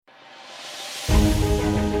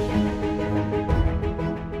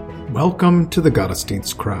Welcome to the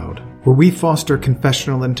Gottesdienst crowd, where we foster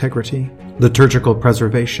confessional integrity, liturgical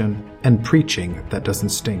preservation, and preaching that doesn't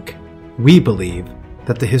stink. We believe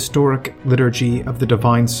that the historic liturgy of the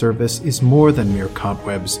divine service is more than mere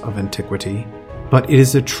cobwebs of antiquity, but it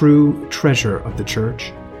is a true treasure of the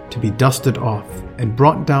Church, to be dusted off and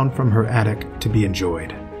brought down from her attic to be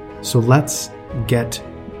enjoyed. So let's get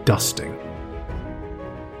dusting.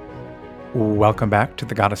 Welcome back to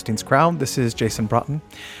the Gottesdienst crowd. This is Jason Broughton.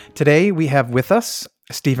 Today we have with us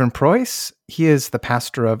Stephen Preuss. He is the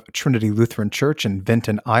pastor of Trinity Lutheran Church in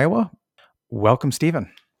Vinton, Iowa. Welcome, Stephen.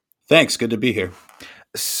 Thanks. Good to be here.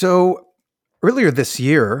 So earlier this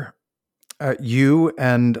year, you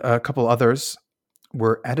and a couple others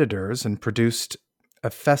were editors and produced a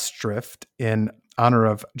festschrift in honor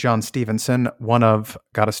of John Stevenson, one of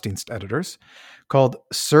Gottesdienst editors, called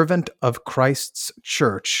Servant of Christ's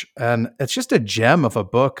Church. And it's just a gem of a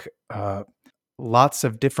book, lots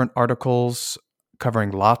of different articles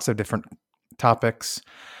covering lots of different topics.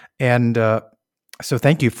 And so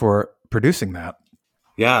thank you for producing that.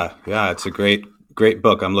 Yeah, it's a great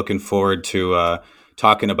book. I'm looking forward to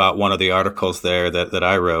talking about one of the articles there that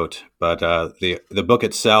I wrote. But the book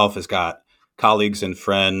itself has got colleagues and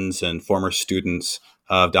friends and former students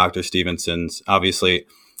of Dr. Stevenson's. Obviously,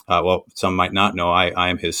 some might not know, I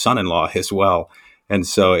am his son-in-law as well. And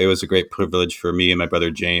so it was a great privilege for me and my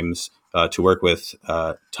brother James to work with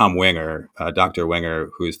Tom Winger, Dr. Winger,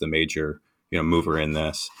 who is the major mover in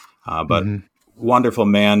this. But wonderful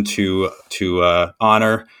man to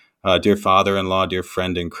honor, dear father-in-law, dear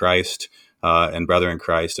friend in Christ, and brother in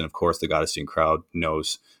Christ. And of course, the Gottesdienst crowd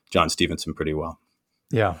knows John Stevenson pretty well.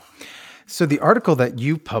 Yeah. So the article that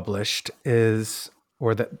you published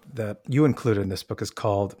that you included in this book is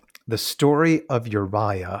called The Story of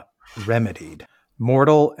Uriah Remedied,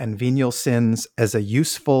 Mortal and Venial Sins as a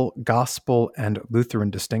Useful Gospel and Lutheran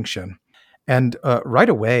Distinction. And right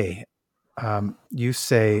away, you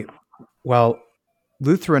say, well,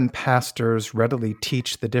 Lutheran pastors readily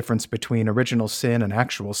teach the difference between original sin and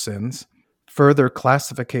actual sins. Further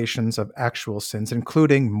classifications of actual sins,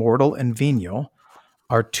 including mortal and venial,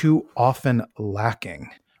 are too often lacking.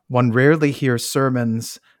 One rarely hears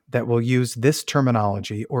sermons that will use this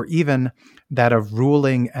terminology, or even that of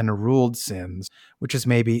ruling and ruled sins, which is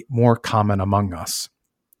maybe more common among us.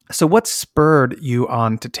 So what spurred you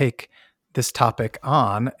on to take this topic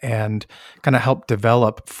on and kind of help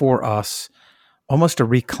develop for us almost a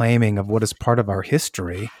reclaiming of what is part of our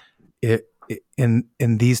history in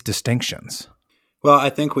these distinctions? Well, I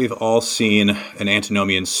think we've all seen an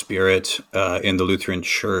antinomian spirit in the Lutheran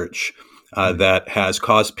Church that has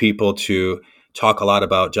caused people to talk a lot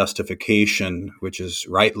about justification, which is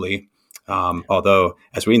rightly, although,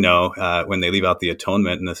 as we know, when they leave out the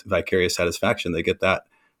atonement and the vicarious satisfaction, they get that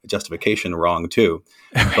justification wrong too.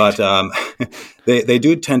 But they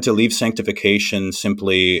do tend to leave sanctification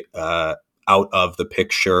simply out of the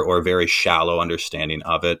picture, or very shallow understanding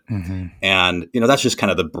of it. Mm-hmm. And, that's just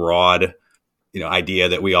kind of the broad idea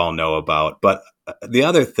that we all know about. But the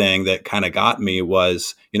other thing that kind of got me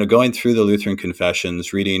was, going through the Lutheran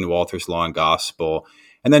confessions, reading Walther's Law and Gospel,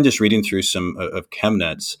 and then just reading through some of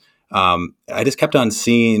Chemnitz. I just kept on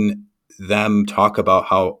seeing them talk about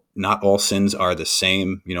how not all sins are the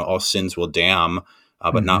same. All sins will damn,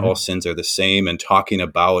 but not all sins are the same. And talking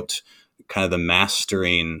about kind of the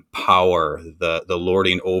mastering power, the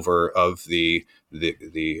lording over of the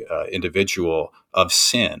individual of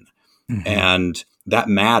sin. Mm-hmm. And that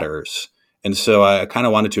matters. And so I kind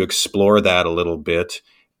of wanted to explore that a little bit.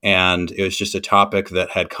 And it was just a topic that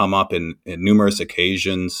had come up in numerous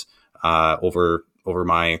occasions over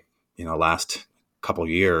my last couple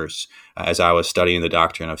years as I was studying the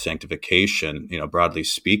doctrine of sanctification. Broadly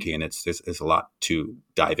speaking, there's a lot to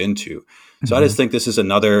dive into. So I just think this is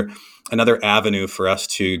another avenue for us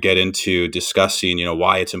to get into discussing,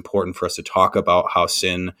 why it's important for us to talk about how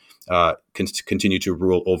sin continue to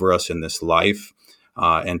rule over us in this life,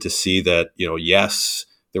 and to see that, yes,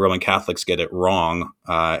 the Roman Catholics get it wrong,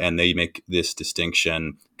 and they make this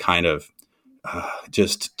distinction kind of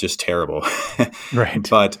just terrible. Right.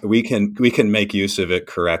 But we can make use of it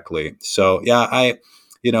correctly. So yeah, I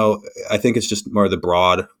think it's just more the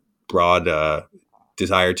broad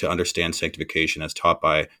desire to understand sanctification as taught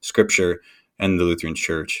by Scripture and the Lutheran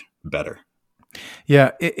Church better.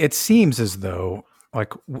 Yeah, it seems as though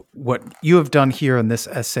like what you have done here in this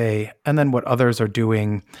essay, and then what others are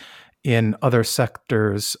doing in other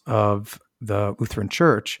sectors of the Lutheran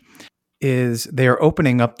Church, is they are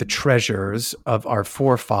opening up the treasures of our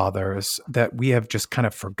forefathers that we have just kind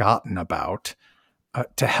of forgotten about,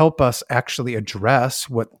 to help us actually address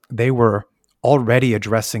what they were already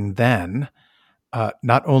addressing then,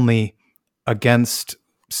 not only against,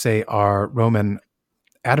 say, our Roman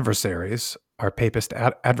adversaries, our papist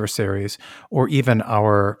adversaries, or even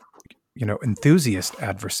our enthusiast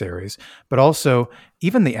adversaries, but also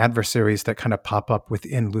even the adversaries that kind of pop up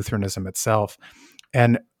within Lutheranism itself,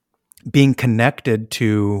 and being connected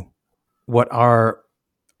to what our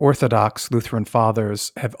Orthodox Lutheran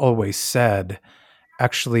fathers have always said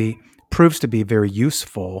actually proves to be very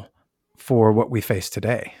useful for what we face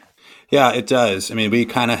today. Yeah, it does. I mean, we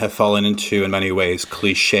kind of have fallen into, in many ways,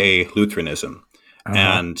 cliche Lutheranism.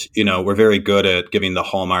 And, we're very good at giving the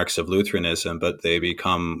hallmarks of Lutheranism, but they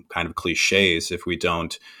become kind of cliches if we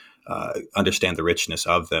don't understand the richness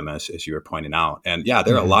of them, as you were pointing out. And yeah,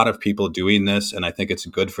 there are a lot of people doing this, and I think it's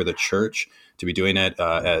good for the church to be doing it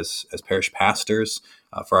as parish pastors,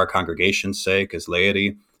 for our congregation's sake, as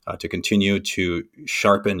laity, to continue to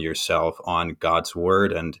sharpen yourself on God's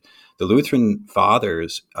word. And the Lutheran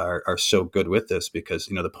fathers are so good with this because,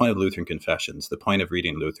 the point of Lutheran confessions, the point of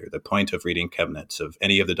reading Luther, the point of reading Chemnitz, of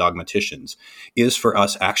any of the dogmaticians, is for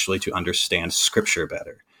us actually to understand Scripture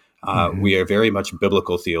better. We are very much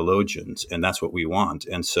biblical theologians, and that's what we want.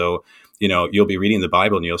 And so, you'll be reading the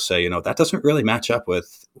Bible and you'll say, that doesn't really match up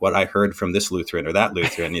with what I heard from this Lutheran or that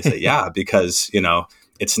Lutheran. And you say, yeah, because,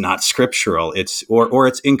 it's not scriptural. It's or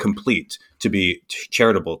it's incomplete, to be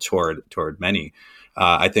charitable toward many.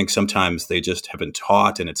 I think sometimes they just have been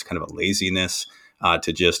taught, and it's kind of a laziness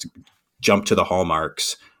to just jump to the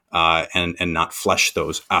hallmarks and not flesh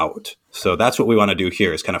those out. So that's what we want to do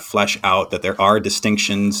here, is kind of flesh out that there are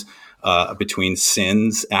distinctions between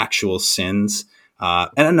sins, actual sins.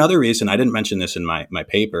 And another reason, I didn't mention this in my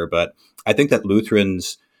paper, but I think that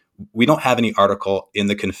Lutherans, we don't have any article in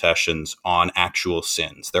the confessions on actual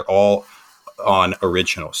sins. They're all on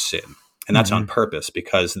original sin. And that's on purpose,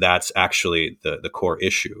 because that's actually the core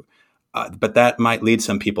issue. But that might lead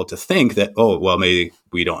some people to think that, maybe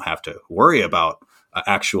we don't have to worry about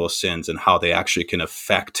actual sins and how they actually can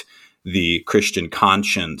affect the Christian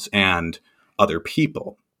conscience and other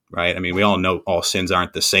people, right? I mean, we all know all sins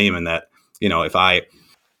aren't the same, and that,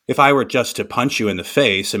 if I were just to punch you in the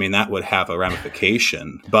face, I mean, that would have a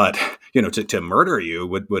ramification. But, to murder you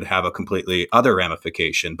would have a completely other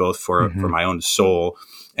ramification, both for my own soul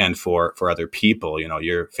and for other people,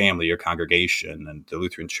 your family, your congregation, and the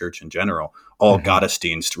Lutheran Church in general, all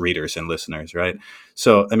Gottesdienst readers and listeners, right?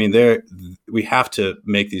 So, I mean, we have to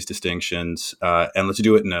make these distinctions, and let's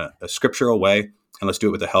do it in a scriptural way, and let's do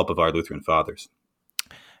it with the help of our Lutheran fathers.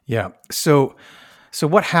 Yeah. So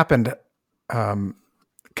what happened kind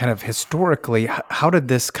of historically? How did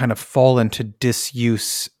this kind of fall into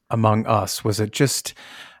disuse among us? Was it just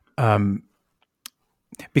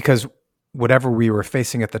because whatever we were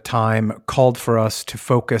facing at the time called for us to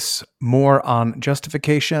focus more on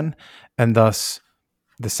justification, and thus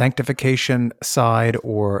the sanctification side,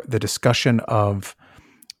 or the discussion of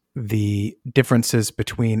the differences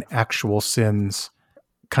between actual sins,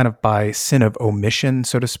 kind of by sin of omission,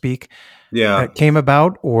 so to speak, came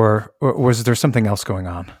about, or was there something else going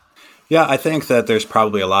on? Yeah, I think that there's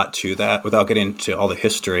probably a lot to that. Without getting into all the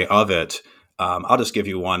history of it, I'll just give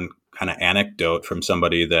you one kind of anecdote from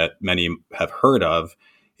somebody that many have heard of.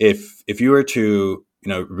 If you were to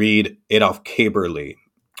read Adolf Kaberle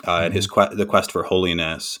and his the quest for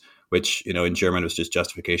holiness, which in German was just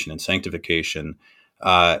justification and sanctification,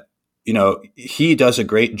 he does a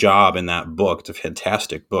great job in that book. It's a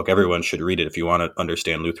fantastic book. Everyone should read it if you want to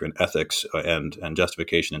understand Lutheran ethics and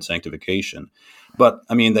justification and sanctification. But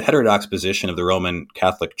I mean, the heterodox position of the Roman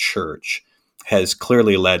Catholic Church has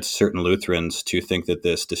clearly led certain Lutherans to think that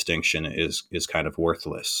this distinction is kind of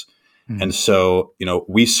worthless. And so,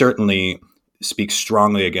 we certainly speak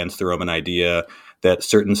strongly against the Roman idea that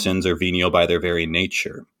certain sins are venial by their very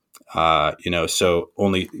nature. So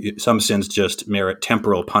only some sins just merit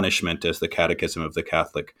temporal punishment, as the Catechism of the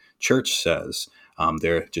Catholic Church says.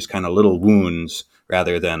 They're just kind of little wounds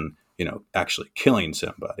rather than, actually killing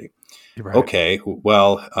somebody. Right. Okay,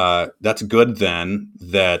 well, that's good then,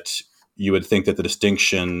 that you would think that the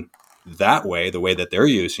distinction that way, the way that they're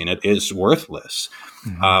using it, is worthless.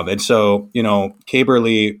 And so,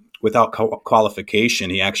 Kaberle, without qualification,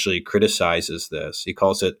 he actually criticizes this. He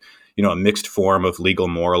calls it, a mixed form of legal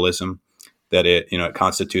moralism, that it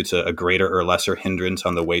constitutes a greater or lesser hindrance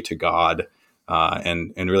on the way to God,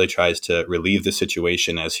 and really tries to relieve the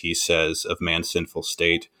situation, as he says, of man's sinful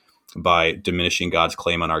state by diminishing God's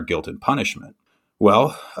claim on our guilt and punishment.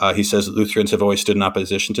 Well, he says Lutherans have always stood in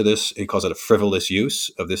opposition to this. He calls it a frivolous use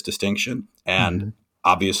of this distinction. And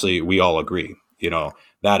obviously, we all agree,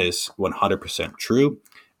 that is 100% true.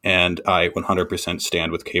 And I 100%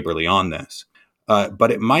 stand with Kaberle on this.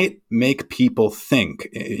 but it might make people think,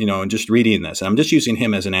 and just reading this, and I'm just using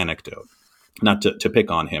him as an anecdote, not to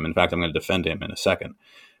pick on him. In fact, I'm going to defend him in a second.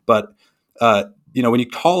 But, when you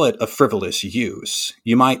call it a frivolous use,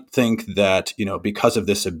 you might think that, because of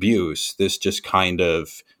this abuse, this just kind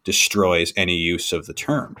of destroys any use of the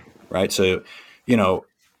term, right? So,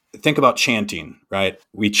 think about chanting, right?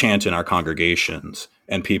 We chant in our congregations,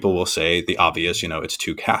 and people will say the obvious, it's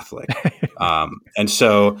too Catholic. And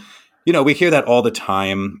so, we hear that all the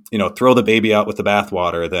time, throw the baby out with the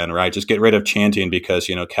bathwater then, right? Just get rid of chanting because,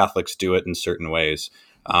 Catholics do it in certain ways.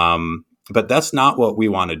 But that's not what we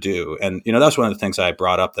want to do. And, that's one of the things I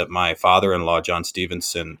brought up that my father-in-law, John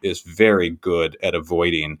Stevenson, is very good at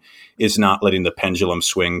avoiding, is not letting the pendulum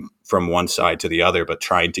swing from one side to the other, but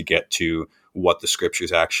trying to get to what the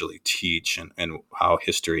scriptures actually teach and how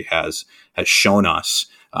history has shown us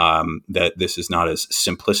that this is not as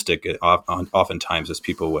simplistic oftentimes as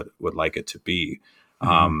people would like it to be.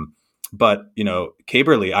 Mm-hmm. But,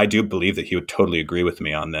 Caberly, I do believe that he would totally agree with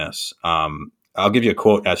me on this. I'll give you a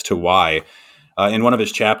quote as to why. In one of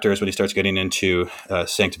his chapters, when he starts getting into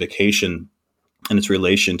sanctification and its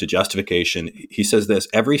relation to justification, he says this: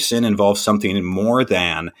 every sin involves something more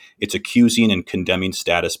than its accusing and condemning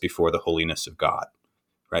status before the holiness of God,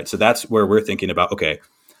 right? So that's where we're thinking about, okay,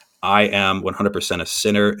 I am 100% a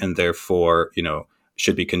sinner and therefore,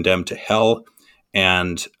 should be condemned to hell.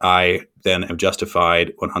 And I then am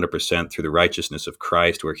justified 100% through the righteousness of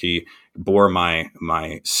Christ, where he bore my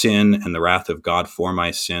sin and the wrath of God for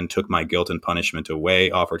my sin, took my guilt and punishment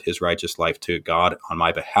away, offered his righteous life to God on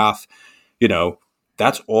my behalf.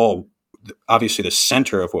 That's all obviously the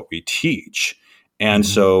center of what we teach. And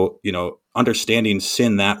so, understanding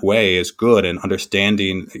sin that way is good, and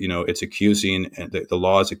understanding, it's accusing, the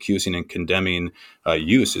law is accusing and condemning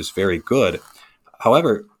use is very good.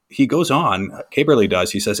 However, he goes on, Caberly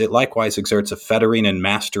does, he says, it likewise exerts a fettering and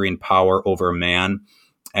mastering power over man.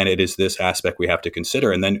 And it is this aspect we have to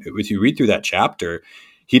consider. And then if you read through that chapter,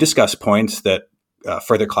 he discussed points that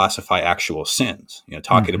further classify actual sins,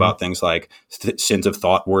 talking about things like sins of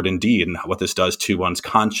thought, word, and deed, and what this does to one's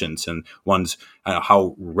conscience and one's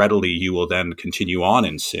how readily you will then continue on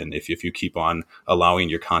in sin if you keep on allowing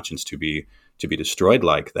your conscience to be destroyed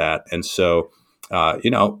like that. And so,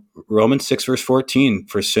 Romans 6 verse 14,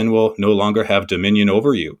 for sin will no longer have dominion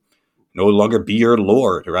over you, no longer be your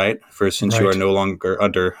Lord, right? For since you are no longer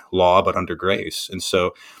under law, but under grace. And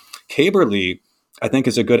so Caberly, I think,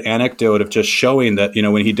 is a good anecdote of just showing that,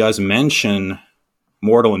 when he does mention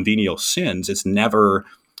mortal and venial sins, it's never,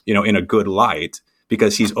 in a good light,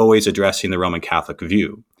 because he's always addressing the Roman Catholic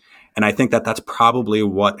view. And I think that that's probably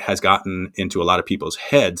what has gotten into a lot of people's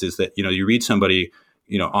heads, is that, you read somebody,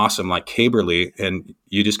 awesome like Caberly, and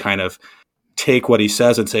you just kind of take what he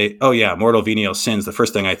says and say, oh yeah, mortal venial sins, the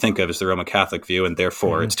first thing I think of is the Roman Catholic view, and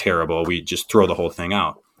therefore it's terrible. We just throw the whole thing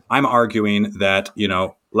out. I'm arguing that,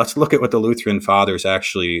 let's look at what the Lutheran fathers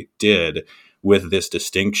actually did with this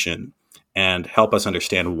distinction and help us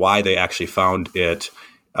understand why they actually found it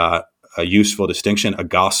a useful distinction, a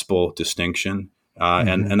gospel distinction.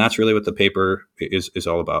 And that's really what the paper is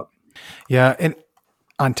all about. Yeah. And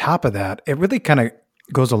on top of that, it really kind of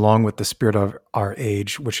goes along with the spirit of our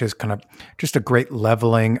age, which is kind of just a great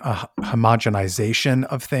leveling, a homogenization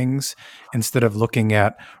of things, instead of looking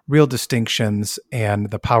at real distinctions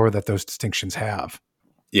and the power that those distinctions have.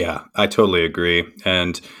 Yeah, I totally agree.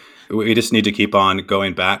 And we just need to keep on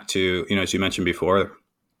going back to, as you mentioned before,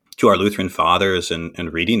 to our Lutheran fathers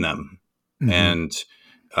and reading them. And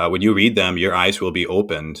when you read them, your eyes will be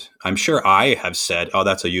opened. I'm sure I have said, oh,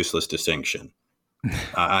 that's a useless distinction.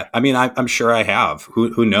 I'm sure I have.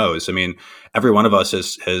 Who knows? I mean, every one of us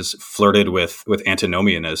has flirted with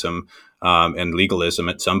antinomianism and legalism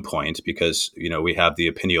at some point, because we have the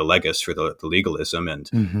opinio legis for the legalism,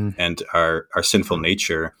 and our sinful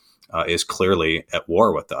nature is clearly at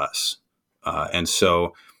war with us, and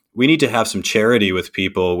so we need to have some charity with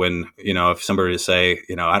people when if somebody to say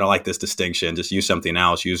I don't like this distinction, just use something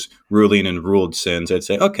else, use ruling and ruled sins. I'd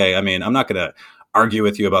say, okay, I'm not going to argue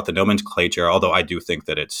with you about the nomenclature, although I do think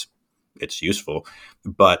that it's useful.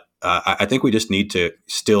 But I think we just need to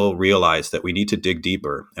still realize that we need to dig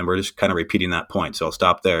deeper. And we're just kind of repeating that point. So I'll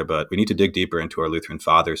stop there. But we need to dig deeper into our Lutheran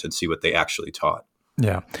fathers and see what they actually taught.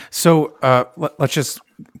 Yeah. So let's just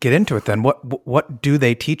get into it then. What do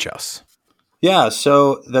they teach us? Yeah.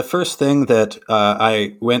 So the first thing that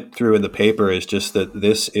I went through in the paper is just that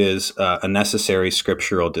this is a necessary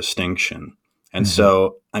scriptural distinction. And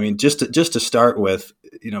so, just to start with,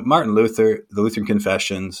 Martin Luther, the Lutheran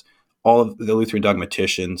Confessions, all of the Lutheran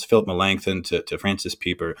dogmaticians, Philip Melanchthon to Francis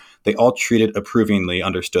Pieper, they all treated approvingly,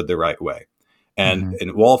 understood the right way.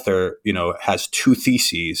 And Walther, has two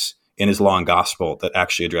theses in his long gospel that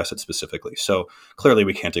actually address it specifically. So clearly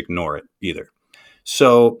we can't ignore it either.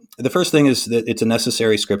 So the first thing is that it's a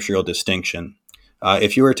necessary scriptural distinction.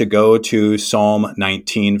 If you were to go to Psalm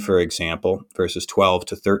 19, for example, verses 12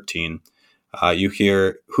 to 13, you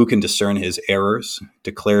hear, "Who can discern his errors?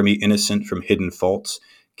 Declare me innocent from hidden faults.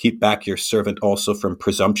 Keep back your servant also from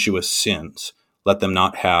presumptuous sins. Let them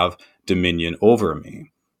not have dominion over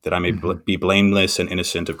me, that I may be blameless and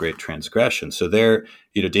innocent of great transgression." So there,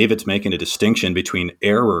 David's making a distinction between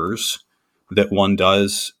errors that one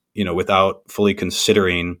does, without fully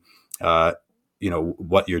considering,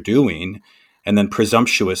 what you're doing, and then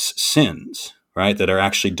presumptuous sins, right, that are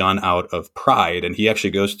actually done out of pride. And he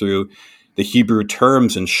actually goes through the Hebrew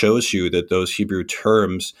terms and shows you that those Hebrew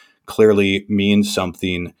terms clearly mean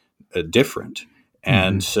something different.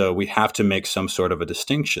 And so we have to make some sort of a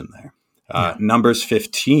distinction there. Numbers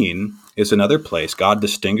 15 is another place. God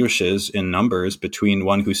distinguishes in Numbers between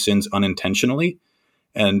one who sins unintentionally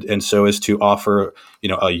and so as to offer,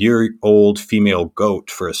 a year-old female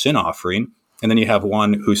goat for a sin offering. And then you have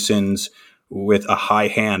one who sins with a high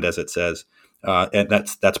hand, as it says, and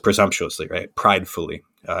that's presumptuously, right? Pridefully,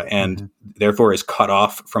 and therefore is cut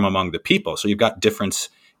off from among the people. So you've got difference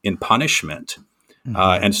in punishment.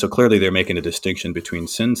 And so clearly they're making a distinction between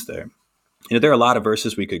sins there. There are a lot of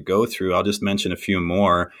verses we could go through. I'll just mention a few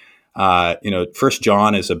more. 1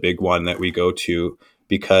 John is a big one that we go to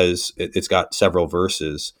because it's got several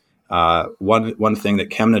verses. One thing that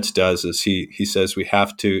Chemnitz does is he says we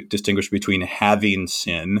have to distinguish between having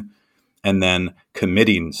sin and then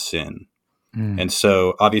committing sin. And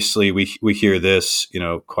so obviously we hear this,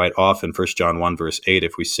 quite often. 1 John 1 verse 8,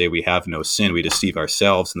 if we say we have no sin, we deceive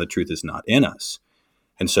ourselves and the truth is not in us.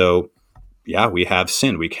 And so, yeah, we have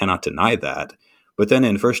sin. We cannot deny that. But then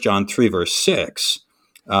in 1 John 3 verse 6,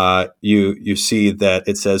 you see that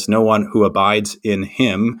it says, no one who abides in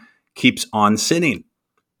him keeps on sinning.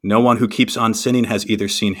 No one who keeps on sinning has either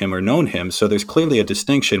seen him or known him. So there's clearly a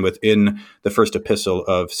distinction within the first epistle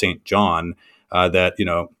of St. John that,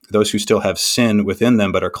 those who still have sin within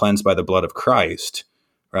them but are cleansed by the blood of Christ,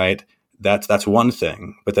 right? That's one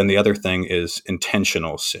thing. But then the other thing is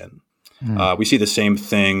intentional sin. We see the same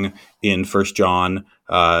thing in 1 John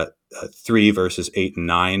 3 verses 8 and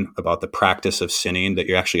 9 about the practice of sinning, that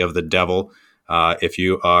you're actually of the devil. If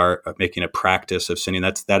you are making a practice of sinning,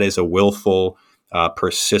 that is a willful,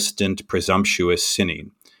 persistent, presumptuous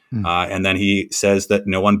sinning. And then he says that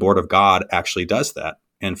no one born of God actually does that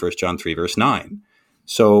in 1 John 3 verse 9.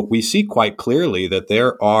 So we see quite clearly that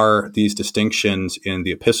there are these distinctions in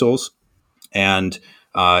the epistles and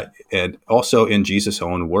also in Jesus'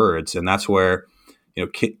 own words. And that's where,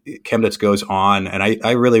 Chemnitz goes on, and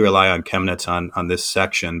I really rely on Chemnitz on this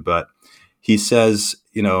section, but he says,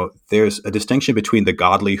 there's a distinction between the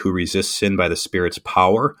godly who resist sin by the Spirit's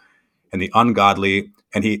power and the ungodly,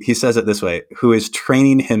 and he says it this way, who is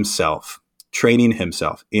training himself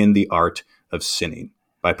in the art of sinning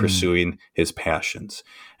by pursuing his passions.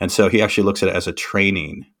 And so he actually looks at it as a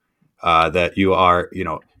training, that you are,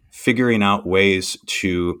 figuring out ways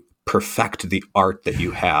to perfect the art that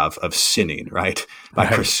you have of sinning, right? By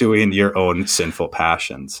pursuing your own sinful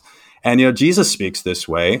passions. And, Jesus speaks this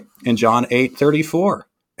way in John 8:34.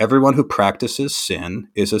 Everyone who practices sin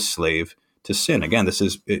is a slave to sin. Again, this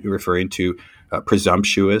is referring to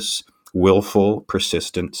presumptuous, willful,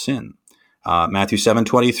 persistent sin. Matthew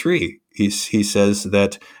 7:23, he says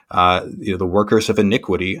that the workers of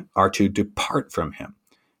iniquity are to depart from him.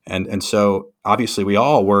 And so obviously we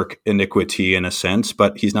all work iniquity in a sense,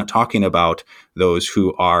 but he's not talking about those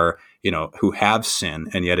who are, who have sin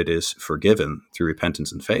and yet it is forgiven through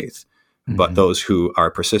repentance and faith, but those who are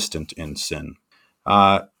persistent in sin.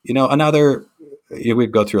 We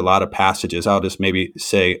go through a lot of passages. I'll just maybe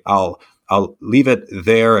say I'll leave it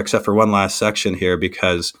there except for one last section here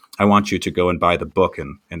because I want you to go and buy the book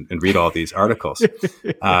and read all these articles.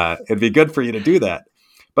 It'd be good for you to do that.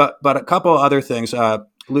 But a couple other things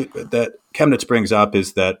that Chemnitz brings up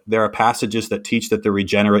is that there are passages that teach that the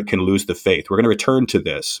regenerate can lose the faith. We're going to return to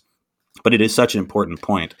this, but it is such an important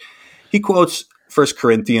point. He quotes 1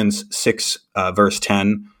 Corinthians 6, verse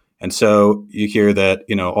 10. And so you hear that,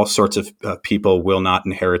 all sorts of people will not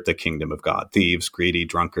inherit the kingdom of God. Thieves, greedy,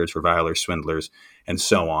 drunkards, revilers, swindlers, and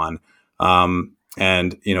so on.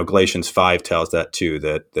 And Galatians 5 tells that too,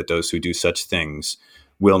 that those who do such things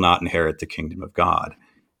will not inherit the kingdom of God.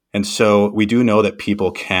 And so we do know that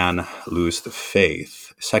people can lose the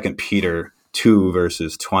faith. 2 Peter 2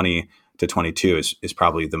 verses 20 to 22 is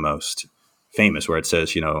probably the most famous, where it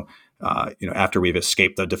says, after we've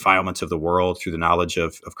escaped the defilements of the world through the knowledge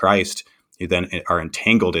of Christ, you then are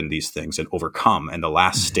entangled in these things and overcome. And the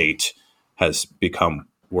last state has become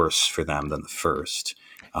worse for them than the first.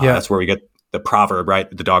 That's where we get the proverb, right?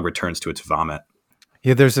 The dog returns to its vomit.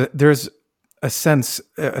 Yeah, there's a sense,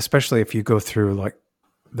 especially if you go through like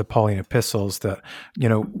the Pauline epistles, that,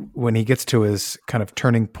 when he gets to his kind of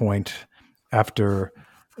turning point after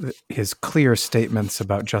his clear statements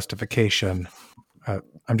about justification,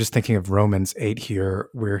 I'm just thinking of Romans 8 here,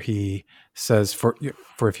 where he says, for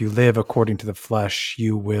if you live according to the flesh,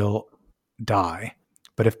 you will die.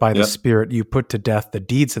 But if by the Spirit you put to death the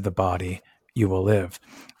deeds of the body, you will live.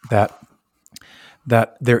 That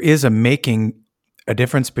there is a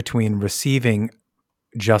difference between receiving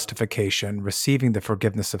justification, receiving the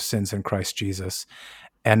forgiveness of sins in Christ Jesus,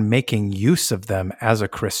 and making use of them as a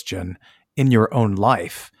Christian in your own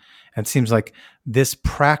life. And it seems like this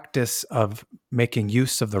practice of making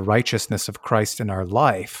use of the righteousness of Christ in our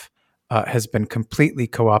life has been completely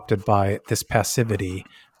co-opted by this passivity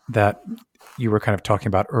that you were kind of talking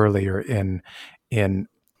about earlier in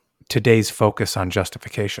today's focus on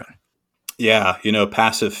justification. Yeah,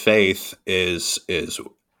 passive faith is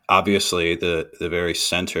obviously the very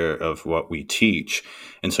center of what we teach,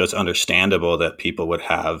 and so it's understandable that people would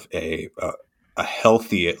have a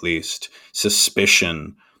healthy, at least,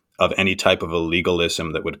 suspicion of any type of a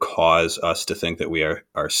legalism that would cause us to think that we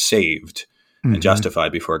are saved and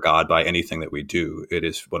justified before God by anything that we do. It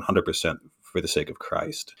is 100% for the sake of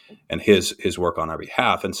Christ and his work on our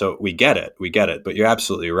behalf. And so we get it. But you're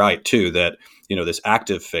absolutely right too, that, this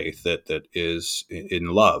active faith that is in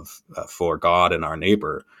love for God and our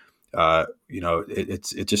neighbor,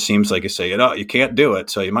 it just seems like you say, you can't do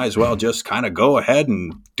it. So you might as well just kind of go ahead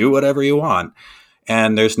and do whatever you want.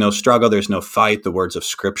 And there's no struggle, there's no fight. The words of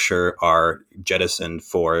Scripture are jettisoned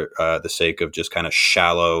for the sake of just kind of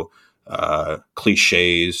shallow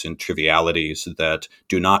cliches and trivialities that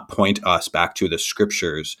do not point us back to the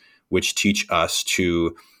Scriptures, which teach us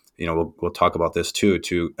to, we'll talk about this too,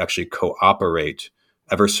 to actually cooperate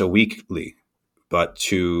ever so weakly, but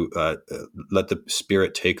to let the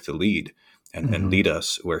Spirit take the lead and lead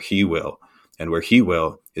us where He will. And where He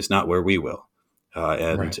will is not where we will.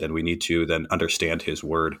 And we need to then understand His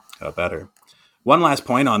word better. One last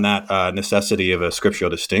point on that necessity of a scriptural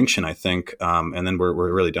distinction, I think, and then we're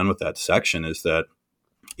really done with that section, is that,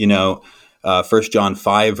 1 John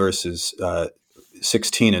 5 verses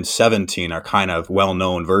 16 and 17 are kind of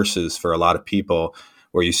well-known verses for a lot of people,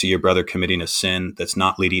 where you see your brother committing a sin that's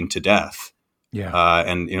not leading to death. Yeah.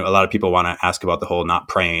 And a lot of people want to ask about the whole not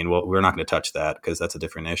praying. Well, we're not going to touch that because that's a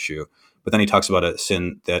different issue. But then he talks about a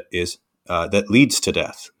sin that is that leads to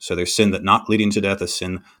death. So there's sin that not leading to death, a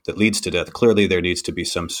sin that leads to death. Clearly, there needs to be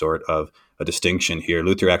some sort of a distinction here.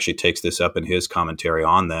 Luther actually takes this up in his commentary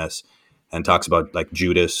on this and talks about like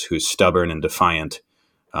Judas, who's stubborn and defiant,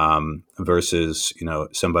 versus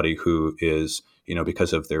somebody who is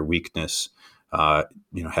because of their weakness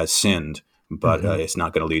has sinned, but it's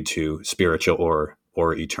not going to lead to spiritual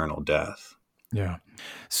or eternal death. Yeah.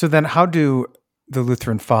 So then, how do the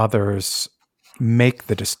Lutheran Fathers make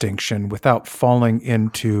the distinction without falling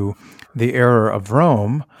into the error of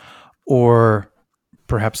Rome, or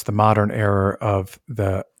perhaps the modern error of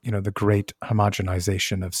the great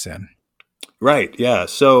homogenization of sin? Right. Yeah.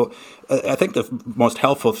 So I think the most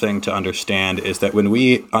helpful thing to understand is that when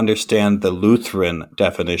we understand the Lutheran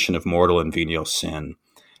definition of mortal and venial sin,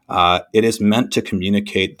 it is meant to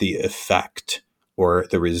communicate the effect or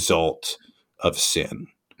the result of sin.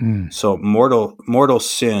 So mortal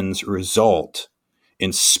sins result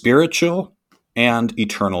in spiritual and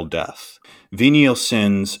eternal death. Venial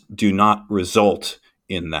sins do not result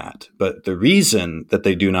in that. But the reason that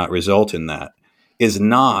they do not result in that is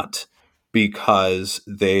not because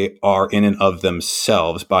they are in and of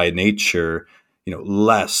themselves by nature,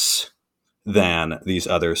 less than these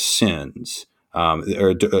other sins,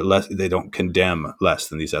 or less. They don't condemn less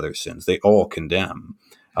than these other sins. They all condemn.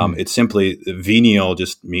 It's simply venial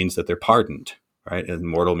just means that they're pardoned, right? And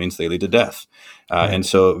mortal means they lead to death. And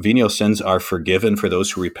so venial sins are forgiven for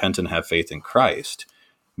those who repent and have faith in Christ.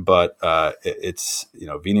 But it's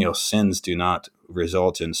venial sins do not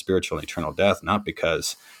result in spiritual and eternal death, not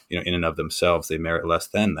because in and of themselves they merit less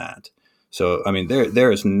than that. So I mean,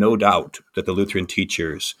 there is no doubt that the Lutheran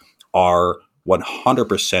teachers are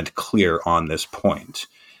 100% clear on this point.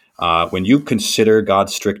 When you consider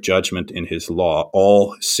God's strict judgment in His law,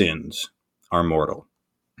 all sins are mortal.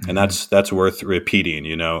 And that's worth repeating,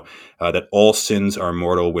 that all sins are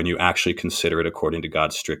mortal when you actually consider it according to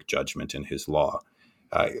God's strict judgment in His law.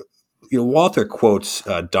 Walther quotes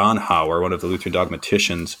Donhauer, one of the Lutheran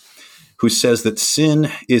dogmaticians, who says that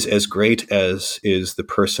sin is as great as is the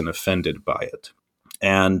person offended by it.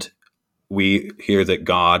 And we hear that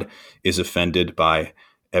God is offended by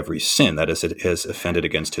every sin. That is, it is offended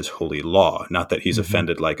against his holy law. Not that he's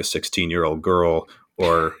offended like a 16-year-old girl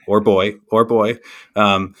or boy,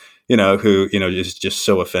 who, is just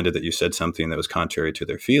so offended that you said something that was contrary to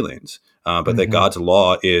their feelings. But that God's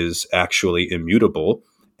law is actually immutable,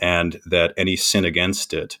 and that any sin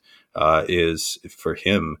against it is for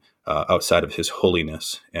him outside of his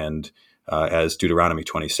holiness. And as Deuteronomy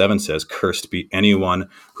 27 says, cursed be anyone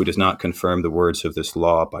who does not confirm the words of this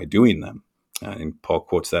law by doing them. And Paul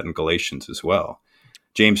quotes that in Galatians as well.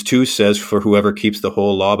 James 2 says, for whoever keeps the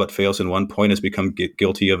whole law but fails in one point has become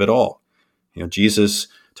guilty of it all. Jesus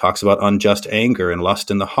talks about unjust anger and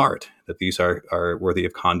lust in the heart, that these are worthy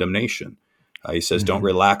of condemnation. He says, don't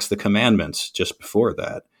relax the commandments just before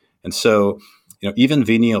that. And so, even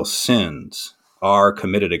venial sins are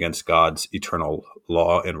committed against God's eternal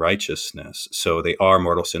law and righteousness. So they are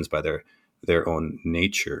mortal sins by their own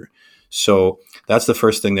nature. So that's the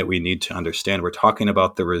first thing that we need to understand. We're talking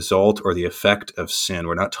about the result or the effect of sin.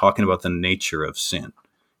 We're not talking about the nature of sin.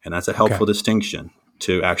 And that's a helpful distinction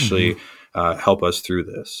to actually help us through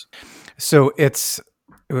this. So it's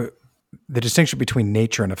the distinction between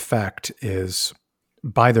nature and effect is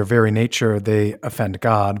by their very nature, they offend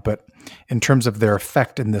God. But in terms of their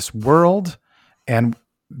effect in this world, and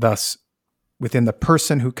thus within the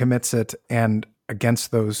person who commits it and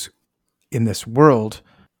against those in this world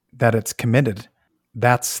that it's committed,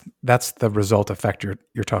 that's the result effect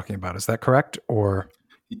you're talking about. Is that correct? Or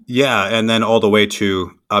yeah, and then all the way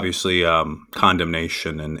to obviously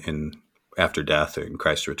condemnation and after death and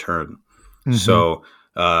Christ's return. So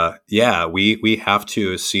we have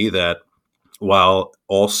to see that while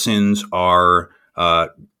all sins are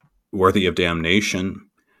worthy of damnation,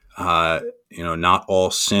 not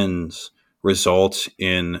all sins result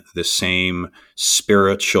in the same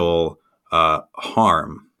spiritual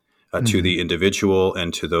harm to the individual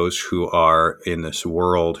and to those who are in this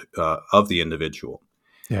world of the individual.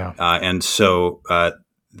 Yeah. And so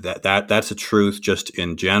that's a truth just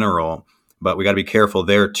in general, but we got to be careful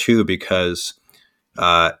there too, because,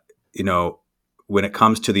 when it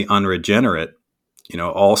comes to the unregenerate,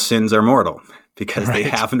 all sins are mortal because they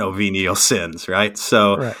have no venial sins, right?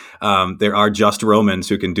 So there are just Romans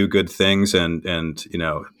who can do good things and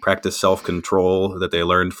practice self-control that they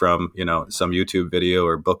learned from, some YouTube video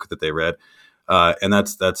or book that they read. And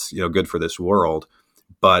that's good for this world.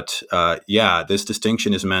 But this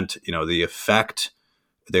distinction is meant, the effect,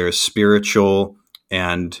 there's spiritual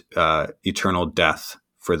and eternal death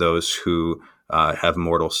for those who have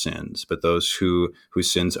mortal sins, but those whose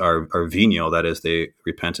sins are venial, that is, they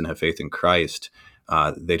repent and have faith in Christ,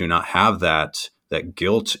 they do not have that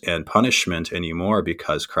guilt and punishment anymore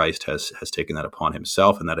because Christ has taken that upon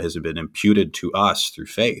himself, and that has been imputed to us through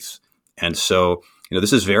faith. And so,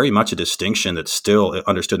 this is very much a distinction that still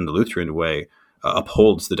understood in the Lutheran way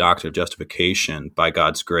upholds the doctrine of justification by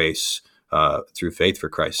God's grace through faith for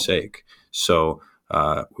Christ's sake. So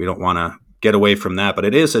we don't want to get away from that, but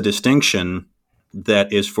it is a distinction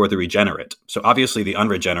that is for the regenerate. So obviously the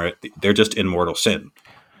unregenerate, they're just in mortal sin,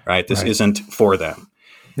 right? This isn't for them.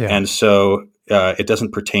 Yeah. And so it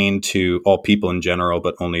doesn't pertain to all people in general,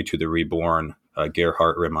 but only to the reborn,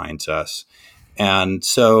 Gerhardt reminds us. And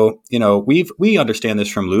so, we understand this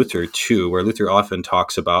from Luther too, where Luther often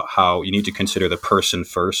talks about how you need to consider the person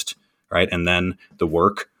first, right? And then the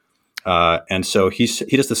work. And so he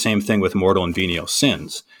does the same thing with mortal and venial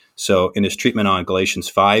sins. So in his treatment on Galatians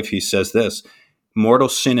 5, he says this: mortal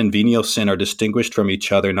sin and venial sin are distinguished from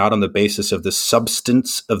each other not on the basis of the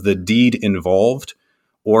substance of the deed involved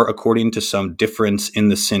or according to some difference in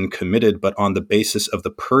the sin committed, but on the basis of the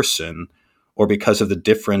person or because of the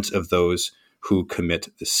difference of those who commit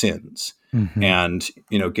the sins. And,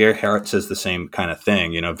 Gerhardt says the same kind of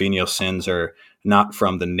thing. Venial sins are not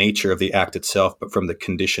from the nature of the act itself, but from the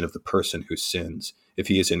condition of the person who sins. If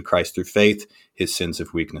he is in Christ through faith, his sins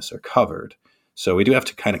of weakness are covered. So we do have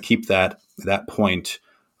to kind of keep that point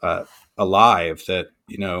alive, that,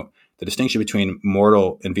 the distinction between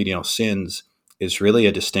mortal and venial sins is really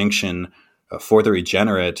a distinction for the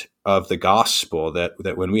regenerate of the gospel,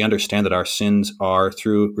 that when we understand that our sins are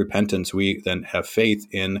through repentance, we then have faith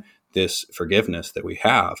in this forgiveness that we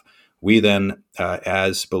have. We then,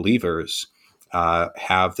 as believers,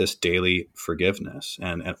 have this daily forgiveness.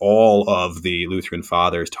 And all of the Lutheran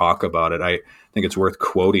fathers talk about it. I think it's worth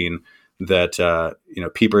quoting that,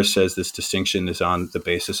 Pieper says this distinction is on the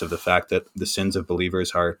basis of the fact that the sins of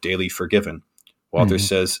believers are daily forgiven. Walther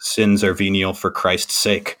says sins are venial for Christ's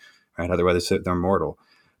sake, right? Otherwise they're mortal.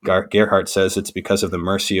 Gerhardt says it's because of the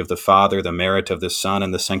mercy of the Father, the merit of the Son,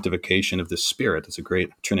 and the sanctification of the Spirit. It's a great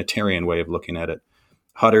Trinitarian way of looking at it.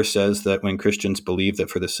 Hutter says that when Christians believe that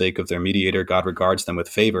for the sake of their mediator, God regards them with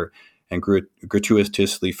favor and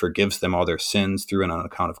gratuitously forgives them all their sins through and on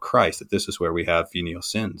account of Christ, that this is where we have venial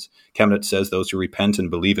sins. Chemnitz says those who repent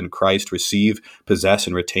and believe in Christ receive, possess,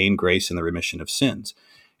 and retain grace in the remission of sins.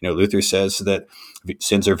 Luther says that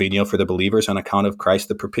sins are venial for the believers on account of Christ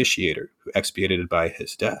the propitiator, who expiated by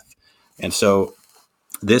his death. And so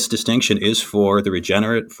this distinction is for the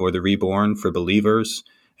regenerate, for the reborn, for believers,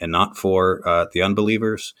 and not for the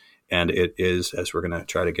unbelievers. And it is, as we're going to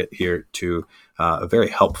try to get here, to a very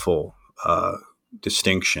helpful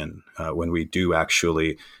distinction when we do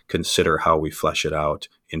actually consider how we flesh it out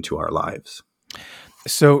into our lives.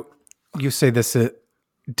 So you say this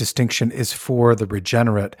distinction is for the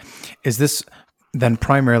regenerate. Is this then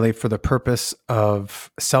primarily for the purpose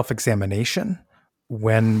of self-examination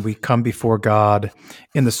when we come before God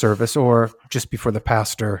in the service or just before the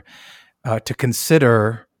pastor to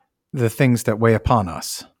consider the things that weigh upon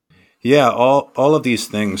us? Yeah, all of these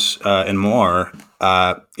things and more.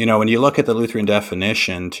 When you look at the Lutheran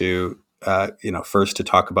definition to, first to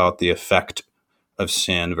talk about the effect of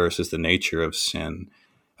sin versus the nature of sin.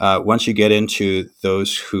 Once you get into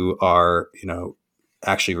those who are,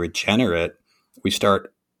 actually regenerate, we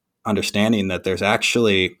start understanding that there's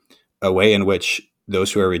actually a way in which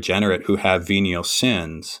those who are regenerate, who have venial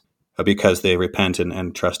sins, because they repent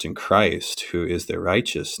and trust in Christ, who is their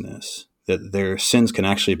righteousness, that their sins can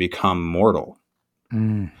actually become mortal.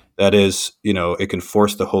 Mm. That is, it can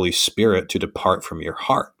force the Holy Spirit to depart from your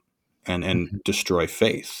heart and destroy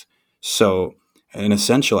faith. So an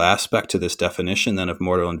essential aspect to this definition then of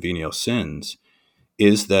mortal and venial sins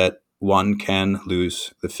is that one can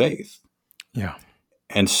lose the faith. Yeah.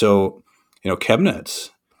 And so, Chemnitz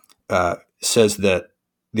says that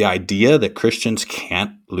the idea that Christians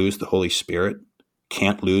can't lose the Holy Spirit,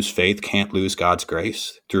 can't lose faith, can't lose God's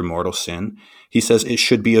grace through mortal sin, he says it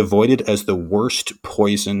should be avoided as the worst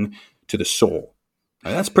poison to the soul.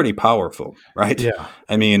 Now, that's pretty powerful, right? Yeah.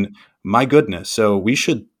 I mean, my goodness. So we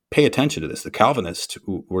should pay attention to this. The Calvinists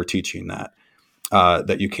were teaching that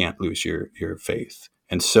you can't lose your faith.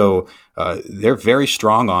 And so they're very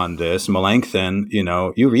strong on this. Melanchthon,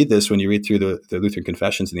 you read this when you read through the Lutheran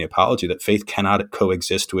Confessions and the Apology, that faith cannot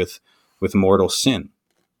coexist with mortal sin.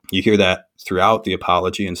 You hear that throughout the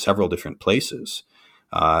Apology in several different places,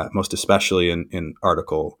 most especially in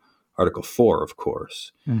Article 4, of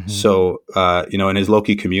course. Mm-hmm. So, in his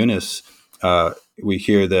Loci Communis, we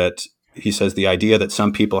hear that he says the idea that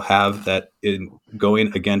some people have that in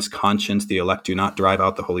going against conscience, the elect do not drive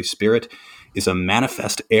out the Holy Spirit is a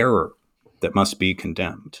manifest error that must be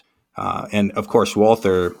condemned. And of course,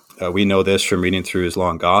 Walther, we know this from reading through his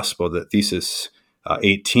long gospel, that Thesis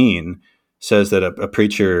 18 says that a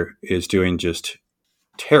preacher is doing just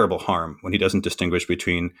terrible harm when he doesn't distinguish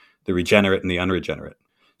between the regenerate and the unregenerate,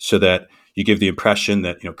 so that you give the impression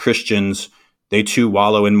that, Christians, they too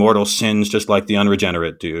wallow in mortal sins just like the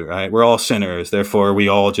unregenerate do, right? We're all sinners, therefore we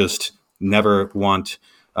all just never want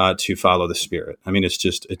to follow the Spirit. I mean,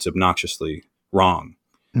 it's obnoxiously wrong.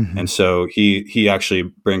 Mm-hmm. And so he actually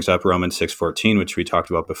brings up Romans 6:14, which we talked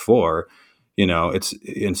about before,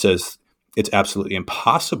 and says it's absolutely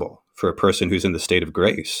impossible for a person who's in the state of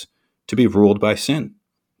grace to be ruled by sin.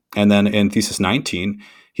 And then in Thesis 19,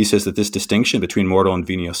 he says that this distinction between mortal and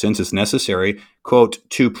venial sins is necessary, quote,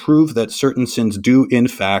 to prove that certain sins do in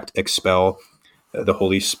fact expel the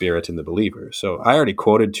Holy Spirit in the believer. So I already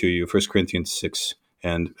quoted to you 1 Corinthians 6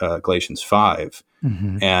 and Galatians 5.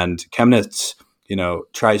 Mm-hmm. And Chemnitz,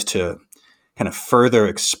 tries to kind of further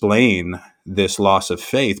explain this loss of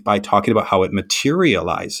faith by talking about how it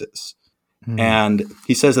materializes. Mm-hmm. And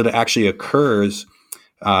he says that it actually occurs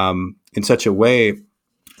in such a way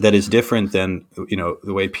that is different than,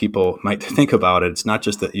 the way people might think about it. It's not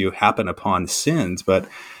just that you happen upon sins, but,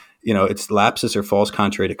 it's lapses or falls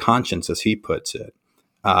contrary to conscience, as he puts it.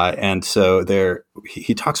 And so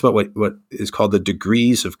he talks about what is called the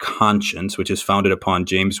degrees of conscience, which is founded upon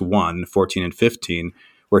James 1:14 and 15,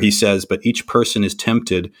 where he says, but each person is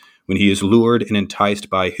tempted when he is lured and enticed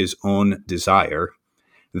by his own desire.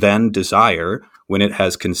 Then desire, when it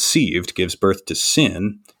has conceived, gives birth to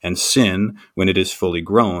sin, and sin, when it is fully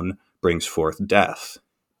grown, brings forth death.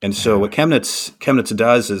 And so what Chemnitz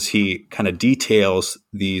does is he kind of details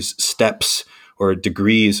these steps or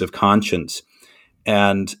degrees of conscience.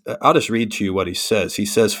 And I'll just read to you what he says. He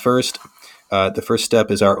says, first, the first step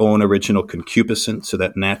is our own original concupiscence, so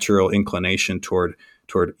that natural inclination toward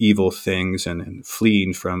evil things and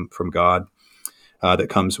fleeing from God that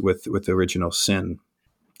comes with the original sin.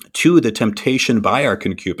 2, the temptation by our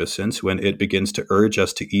concupiscence, when it begins to urge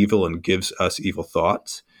us to evil and gives us evil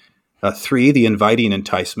thoughts. 3, the inviting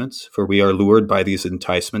enticements, for we are lured by these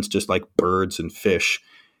enticements just like birds and fish,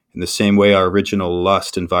 in the same way our original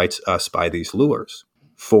lust invites us by these lures.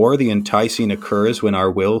 4, the enticing occurs when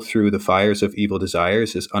our will through the fires of evil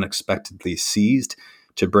desires is unexpectedly seized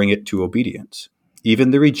to bring it to obedience.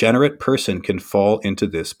 Even the regenerate person can fall into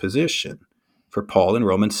this position. For Paul in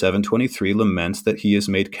Romans 7:23 laments that he is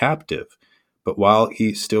made captive, but while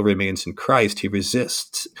he still remains in Christ, he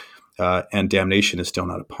resists, and damnation is still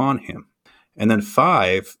not upon him. And then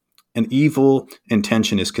 5, an evil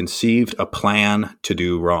intention is conceived, a plan to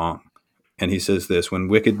do wrong. And he says this, when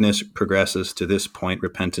wickedness progresses to this point,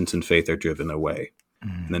 repentance and faith are driven away.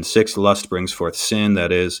 And then 6, lust brings forth sin.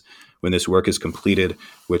 That is, when this work is completed,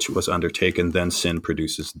 which was undertaken, then sin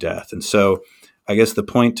produces death. And so I guess the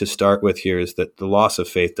point to start with here is that the loss of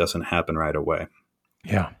faith doesn't happen right away.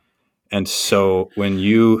 Yeah. And so when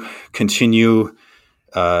you continue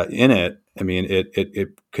in it, I mean,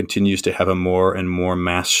 it continues to have a more and more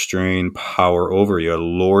mastering power over you, a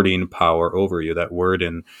lording power over you. That word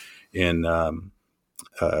in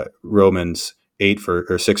Romans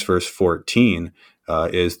 6 verse 14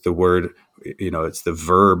 is the word, it's the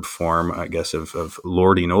verb form, I guess, of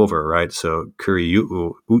lording over, right? So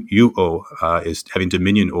kuriuo is having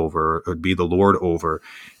dominion over, or be the Lord over,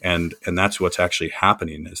 and that's what's actually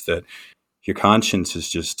happening, is that your conscience is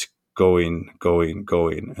just going,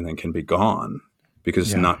 and then can be gone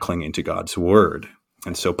because it's not clinging to God's word.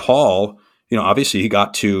 And so Paul, obviously he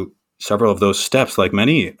got to several of those steps, like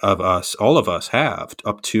many of us, all of us have,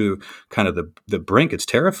 up to kind of the brink. It's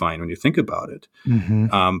terrifying when you think about it.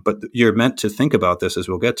 Mm-hmm. But you're meant to think about this, as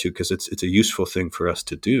we'll get to, because it's a useful thing for us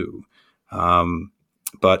to do.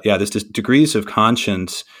 But yeah, this degrees of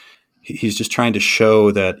conscience, he's just trying to show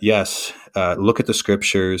that, yes, look at the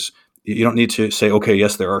scriptures. You don't need to say, okay,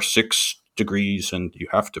 yes, there are 6 degrees and you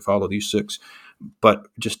have to follow these 6. But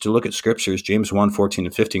just to look at scriptures, James 1:14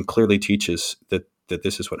 and 15 clearly teaches that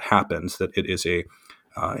this is what happens, that it is it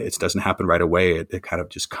doesn't happen right away. It kind of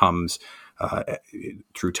just comes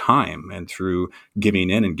through time and through giving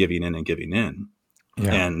in and giving in and giving in.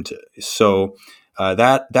 Yeah. And so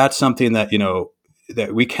that's something that,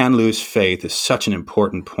 that we can lose faith is such an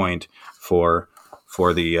important point for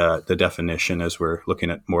the definition as we're looking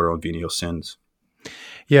at mortal and venial sins.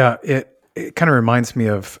 Yeah, it kind of reminds me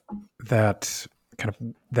of that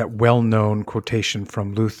well-known quotation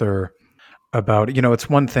from Luther about, it's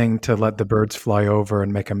one thing to let the birds fly over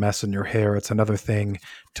and make a mess in your hair. It's another thing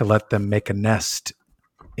to let them make a nest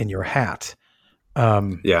in your hat.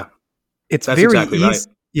 Yeah, it's that's very exactly easy. right.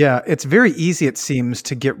 Yeah, it's very easy, it seems,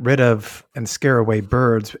 to get rid of and scare away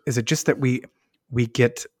birds. Is it just that we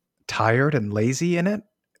get tired and lazy in it?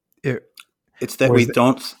 It's that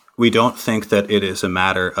we don't think that it is a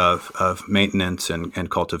matter of maintenance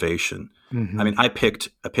and cultivation. Mm-hmm. I mean, I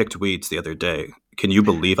picked weeds the other day. Can you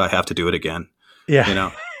believe I have to do it again?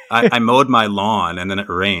 Yeah. I mowed my lawn and then it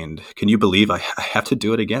rained. Can you believe I have to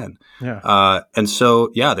do it again? Yeah. And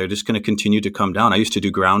so, yeah, they're just going to continue to come down. I used to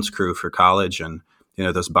do grounds crew for college, and,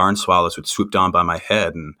 those barn swallows would swoop down by my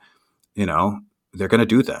head, and, they're going to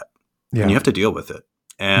do that. Yeah. And you have to deal with it.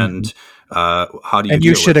 And how do you and deal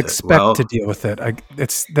you should with expect it? to deal with it.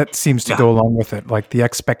 That seems to go along with it, like the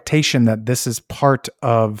expectation that this is part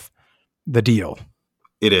of the deal.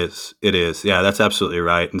 It is. Yeah, that's absolutely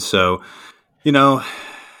right. And so,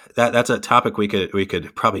 that's a topic we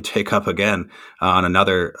could probably take up again on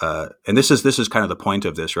another. And this is kind of the point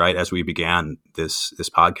of this, right? As we began this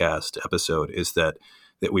podcast episode, is that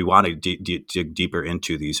we want to dig deeper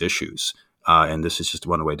into these issues. And this is just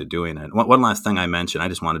one way to doing it. One last thing I mentioned, I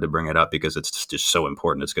just wanted to bring it up because it's just so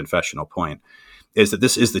important. It's a confessional point, is that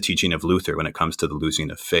this is the teaching of Luther when it comes to the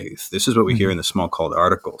losing of faith. This is what we hear in the Smalcald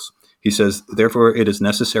Articles. He says, therefore, it is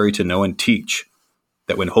necessary to know and teach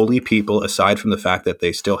that when holy people, aside from the fact that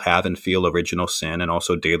they still have and feel original sin and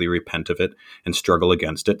also daily repent of it and struggle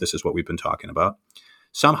against it, this is what we've been talking about,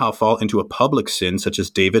 somehow fall into a public sin, such as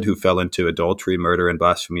David, who fell into adultery, murder, and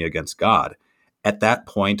blasphemy against God. At that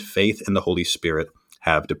point, faith and the Holy Spirit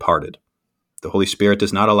have departed. The Holy Spirit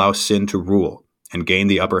does not allow sin to rule and gain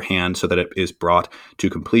the upper hand so that it is brought to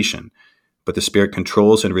completion, but the Spirit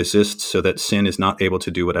controls and resists so that sin is not able to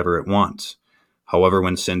do whatever it wants. However,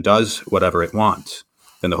 when sin does whatever it wants,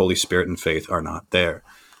 then the Holy Spirit and faith are not there.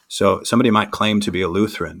 So somebody might claim to be a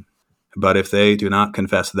Lutheran, but if they do not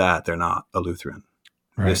confess that, they're not a Lutheran.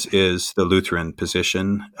 Right. This is the Lutheran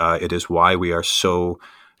position. It is why we are so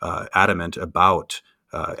adamant about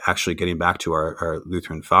actually getting back to our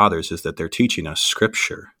Lutheran fathers, is that they're teaching us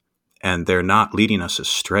Scripture, and they're not leading us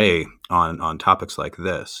astray on topics like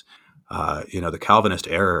this. The Calvinist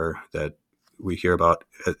error that we hear about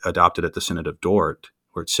adopted at the Synod of Dort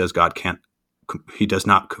where it says God can't, he does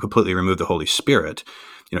not completely remove the Holy Spirit,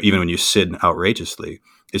 even when you sin outrageously,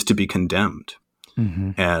 is to be condemned.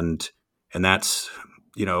 Mm-hmm. And that's,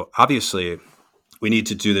 obviously we need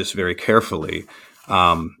to do this very carefully.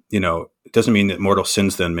 It doesn't mean that mortal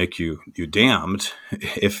sins then make you damned.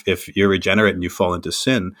 If you're regenerate and you fall into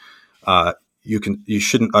sin, you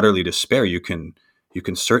shouldn't utterly despair. You can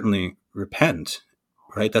certainly repent,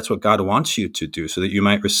 right? That's what God wants you to do, so that you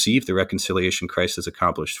might receive the reconciliation Christ has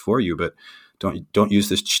accomplished for you. But don't use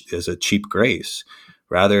this as a cheap grace.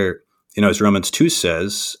 Rather, as Romans 2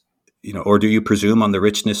 says, or do you presume on the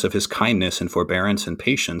richness of his kindness and forbearance and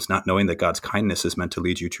patience, not knowing that God's kindness is meant to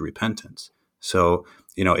lead you to repentance? So,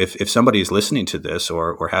 if somebody is listening to this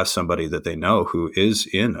or has somebody that they know who is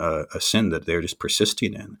in a sin that they're just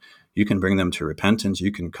persisting in, you can bring them to repentance.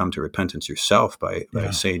 You can come to repentance yourself by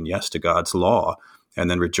saying yes to God's law,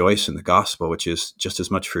 and then rejoice in the gospel, which is just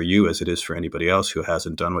as much for you as it is for anybody else who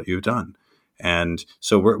hasn't done what you've done. And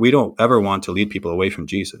so we don't ever want to lead people away from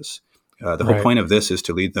Jesus. The whole point of this is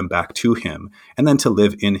to lead them back to him and then to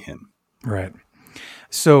live in him. Right.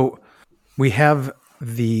 So we have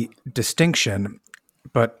the distinction,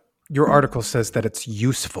 but your article says that it's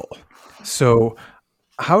useful. So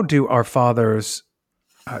how do our fathers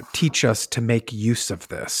teach us to make use of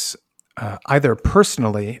this, either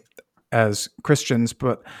personally as Christians,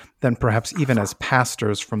 but then perhaps even as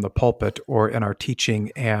pastors from the pulpit, or in our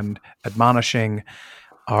teaching and admonishing,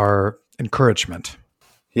 our encouragement?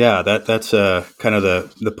 Yeah, that's kind of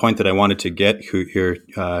the point that I wanted to get here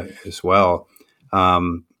as well.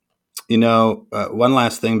 One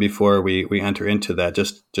last thing before we enter into that,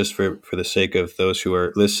 just for the sake of those who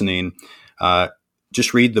are listening,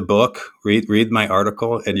 just read the book, read my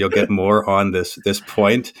article, and you'll get more on this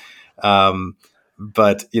point.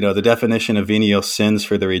 But the definition of venial sins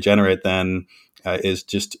for the regenerate then is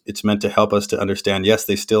just, it's meant to help us to understand, yes,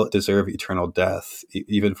 they still deserve eternal death,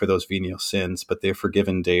 even for those venial sins, but they're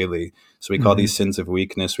forgiven daily. So we call these sins of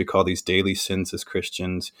weakness. We call these daily sins as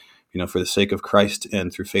Christians. For the sake of Christ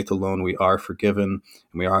and through faith alone, we are forgiven,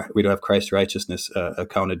 and we do have Christ's righteousness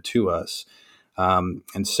accounted to us.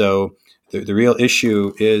 And so the real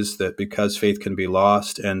issue is that because faith can be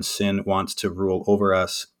lost and sin wants to rule over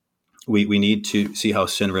us, we need to see how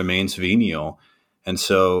sin remains venial. And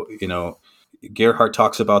so, Gerhardt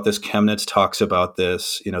talks about this, Chemnitz talks about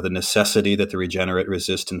this, the necessity that the regenerate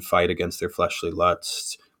resist and fight against their fleshly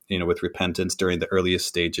lusts, with repentance during the earliest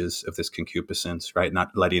stages of this concupiscence, right?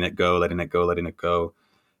 Not letting it go.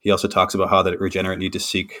 He also talks about how the regenerate need to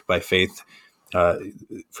seek by faith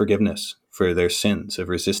forgiveness for their sins of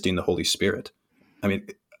resisting the Holy Spirit. I mean,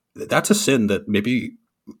 that's a sin that maybe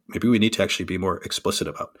we need to actually be more explicit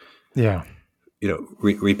about. Yeah.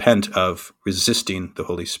 Repent of resisting the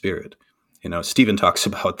Holy Spirit. Stephen talks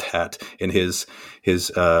about that in his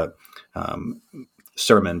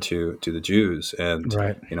sermon to the Jews, and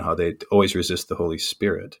how they always resist the Holy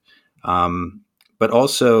Spirit. But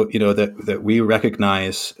also, that we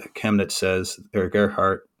recognize, Chemnitz says, or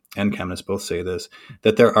Gerhardt and Chemnitz both say this,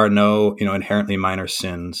 that there are no, inherently minor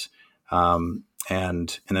sins. And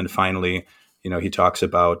then finally, he talks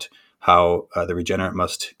about how the regenerate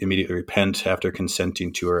must immediately repent after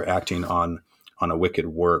consenting to or acting on a wicked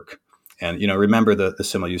work. And, remember the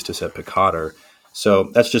simul justus et peccator.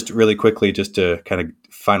 So that's just really quickly, just to kind of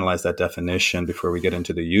finalize that definition before we get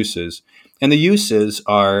into the uses. And the uses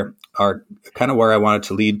are kind of where I wanted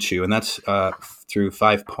to lead to, and that's through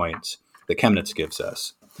 5 points that Chemnitz gives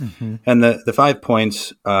us. Mm-hmm. And the 5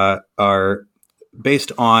 points are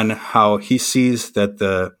based on how he sees that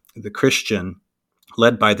the Christian,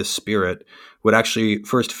 led by the Spirit, would actually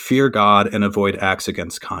first fear God and avoid acts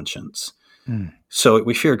against conscience. Mm. So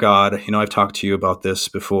we fear God. I've talked to you about this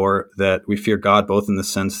before, that we fear God both in the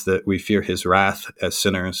sense that we fear his wrath as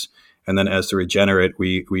sinners, and then as the regenerate,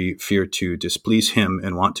 we fear to displease him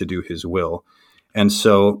and want to do his will. And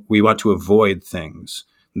so we want to avoid things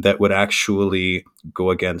that would actually go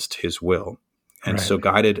against his will. And so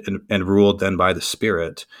guided and ruled then by the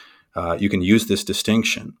Spirit, you can use this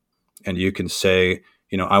distinction, and you can say,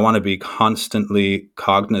 I want to be constantly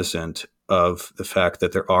cognizant of the fact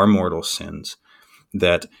that there are mortal sins,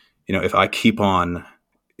 that, if I keep on,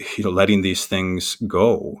 letting these things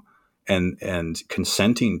go and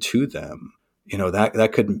consenting to them,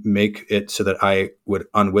 that could make it so that I would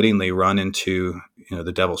unwittingly run into,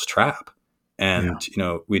 the devil's trap. And,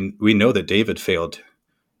 we know that David failed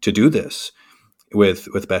to do this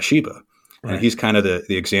with Bathsheba. Right. And he's kind of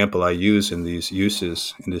the example I use in these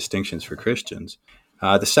uses and distinctions for Christians.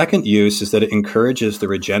 The second use is that it encourages the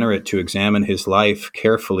regenerate to examine his life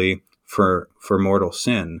carefully for mortal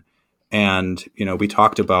sin. And, we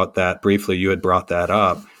talked about that briefly. You had brought that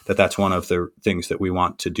up, that's one of the things that we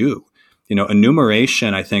want to do.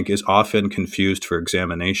 Enumeration, I think, is often confused for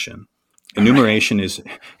examination. Enumeration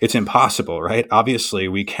it's impossible, right? Obviously,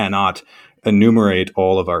 we cannot enumerate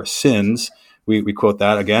all of our sins. We quote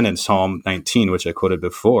that again in Psalm 19, which I quoted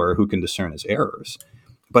before, who can discern his errors?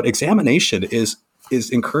 But examination is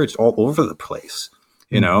encouraged all over the place.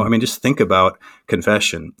 I mean, just think about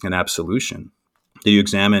confession and absolution. You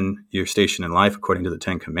examine your station in life according to the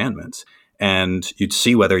Ten Commandments, and you'd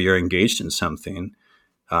see whether you're engaged in something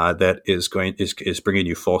that is bringing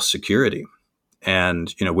you false security.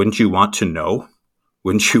 And wouldn't you want to know?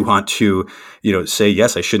 Wouldn't you want to say,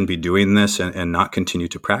 yes, I shouldn't be doing this, and not continue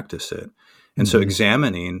to practice it? And so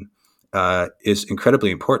examining is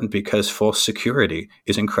incredibly important, because false security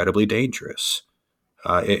is incredibly dangerous.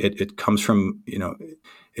 It comes from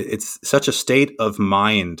it's such a state of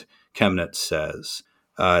mind. Chemnitz says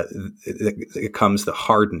it comes the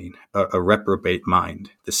hardening, a reprobate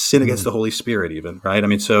mind, the sin against the Holy Spirit, even, right? I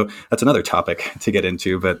mean, so that's another topic to get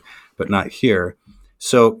into, but not here.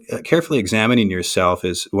 So carefully examining yourself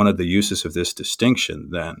is one of the uses of this distinction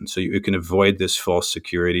then. So you can avoid this false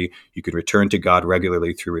security. You can return to God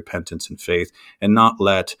regularly through repentance and faith, and not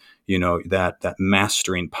let that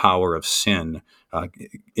mastering power of sin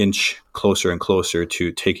inch closer and closer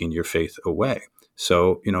to taking your faith away.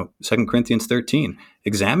 So, 2 Corinthians 13,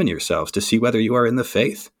 examine yourselves to see whether you are in the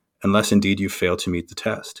faith, unless indeed you fail to meet the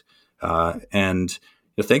test. And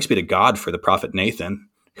thanks be to God for the prophet Nathan,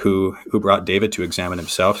 who brought David to examine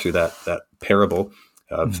himself through that parable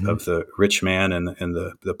of the rich man and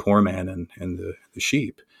the poor man and the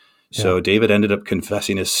sheep. Yeah. So David ended up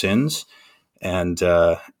confessing his sins, and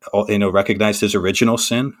recognized his original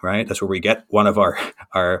sin, right? That's where we get one of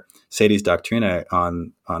our Sedis Doctrina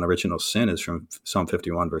on original sin is from Psalm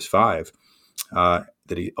 51, verse 5, that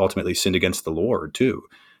he ultimately sinned against the Lord too,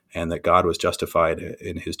 and that God was justified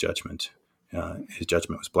in his judgment. His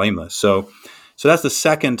judgment was blameless. So that's the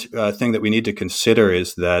second thing that we need to consider,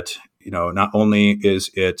 is that not only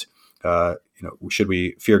is it should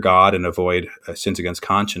we fear God and avoid sins against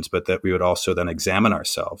conscience, but that we would also then examine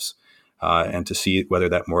ourselves. And to see whether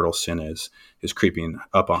that mortal sin is creeping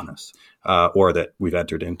up on us, or that we've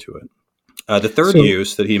entered into it. The third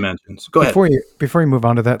use that he mentions. Go ahead. Before you move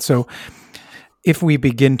on to that, so if we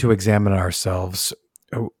begin to examine ourselves,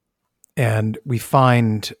 and we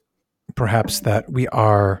find perhaps that we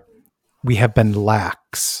have been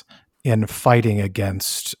lax in fighting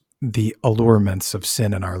against the allurements of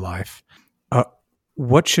sin in our life,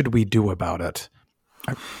 what should we do about it?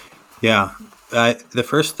 Yeah. The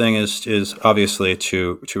first thing is obviously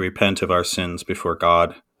to repent of our sins before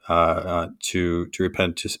God, to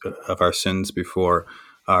repent of our sins before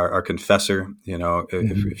our confessor.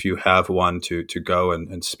 If you have one, to go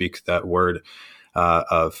and speak that word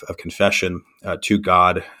of confession to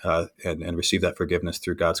God, and receive that forgiveness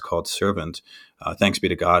through God's called servant. Thanks be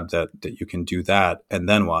to God that you can do that. And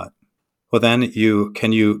then what? Well, then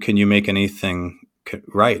can you make anything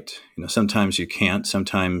right? Sometimes you can't.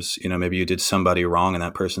 Sometimes, maybe you did somebody wrong and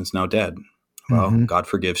that person's now dead. Well, God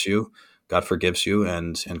forgives you. God forgives you,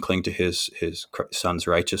 and cling to his son's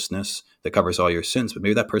righteousness that covers all your sins. But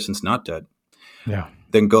maybe that person's not dead. Yeah.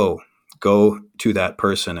 Then go to that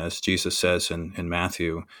person, as Jesus says in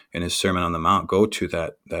Matthew in his Sermon on the Mount. Go to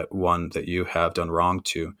that one that you have done wrong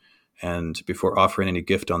to, and before offering any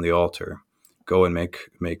gift on the altar, go and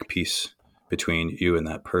make peace between you and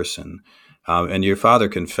that person. And your father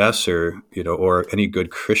confessor, or any good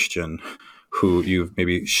Christian who you've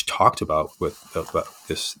maybe talked about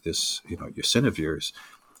this your sin of yours,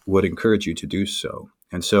 would encourage you to do so.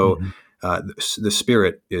 And so the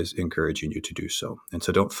Spirit is encouraging you to do so. And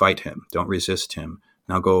so don't fight him. Don't resist him.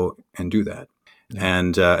 Now go and do that. Yeah.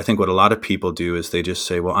 And I think what a lot of people do is they just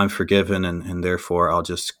say, well, I'm forgiven, and therefore I'll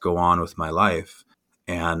just go on with my life.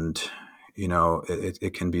 And,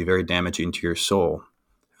 it can be very damaging to your soul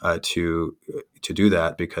to do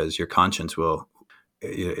that, because your conscience will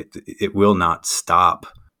not stop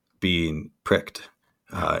being pricked,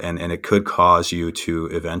 and it could cause you to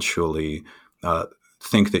eventually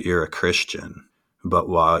think that you're a Christian, but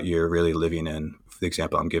while you're really living in, for the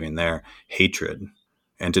example I'm giving there, hatred,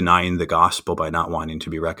 and denying the gospel by not wanting to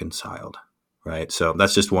be reconciled. Right. So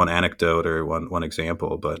that's just one anecdote or one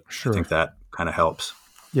example, but sure. I think that kind of helps.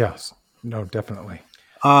 Yes. No, definitely.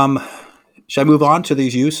 Should I move on to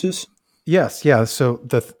these uses? Yes. Yeah. So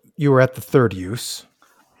you were at the third use.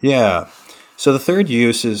 Yeah. So the third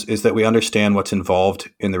use is that we understand what's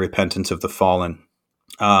involved in the repentance of the fallen.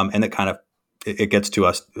 And it gets to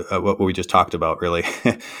us, what we just talked about, really.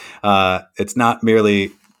 It's not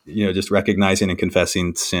merely, just recognizing and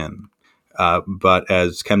confessing sin. But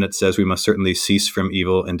as Chemnitz says, we must certainly cease from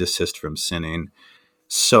evil and desist from sinning.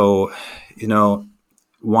 So,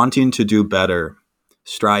 wanting to do better,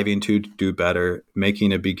 striving to do better,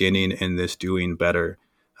 making a beginning in this doing better.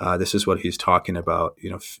 This is what he's talking about.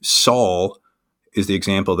 Saul is the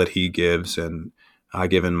example that he gives, and I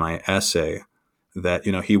give in my essay that,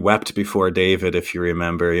 he wept before David, if you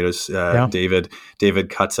remember. Yeah. David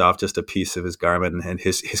cuts off just a piece of his garment, and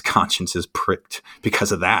his conscience is pricked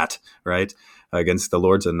because of that, right? Against the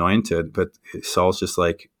Lord's anointed. But Saul's just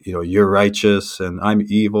like, you're righteous and I'm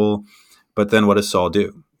evil. But then what does Saul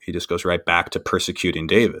do? He just goes right back to persecuting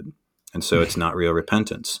David. And so it's not real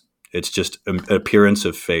repentance. It's just an appearance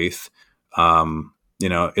of faith.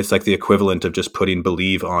 It's like the equivalent of just putting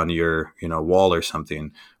believe on your, wall or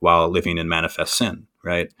something while living in manifest sin,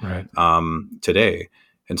 right? Right. Today.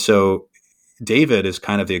 And so David is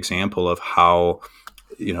kind of the example of how,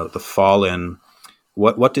 the fallen,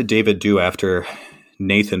 what did David do after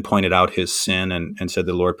Nathan pointed out his sin and said,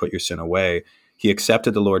 the Lord, put your sin away? He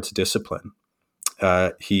accepted the Lord's discipline.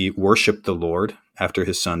 He worshiped the Lord after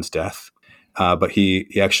his son's death. But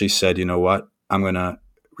he actually said, you know what? I'm going to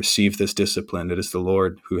receive this discipline. It is the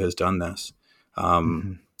Lord who has done this.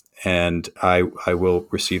 And I will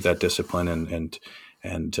receive that discipline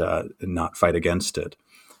and not fight against it.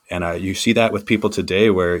 And you see that with people today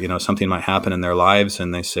where, something might happen in their lives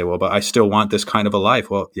and they say, well, but I still want this kind of a life.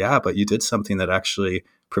 Well, yeah, but you did something that actually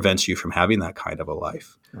prevents you from having that kind of a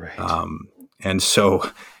life. Right. And so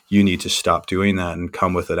you need to stop doing that and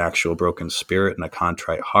come with an actual broken spirit and a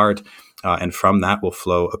contrite heart. And from that will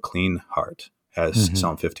flow a clean heart, as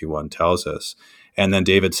Psalm 51 tells us. And then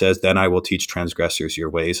David says, then I will teach transgressors your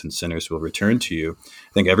ways and sinners will return to you.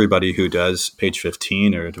 I think everybody who does page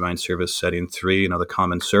 15 or Divine Service setting 3, the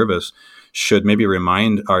common service, should maybe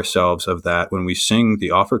remind ourselves of that when we sing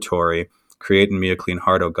the offertory, create in me a clean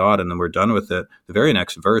heart, O God, and then we're done with it. The very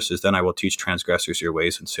next verse is, then I will teach transgressors your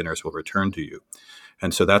ways and sinners will return to you.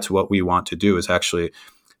 And so that's what we want to do, is actually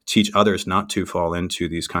teach others not to fall into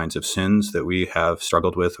these kinds of sins that we have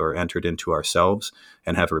struggled with or entered into ourselves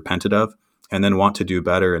and have repented of, and then want to do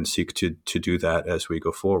better and seek to do that as we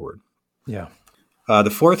go forward. Yeah. The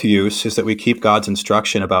fourth use is that we keep God's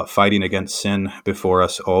instruction about fighting against sin before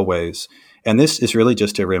us always. And this is really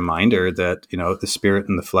just a reminder that, the spirit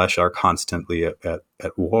and the flesh are constantly at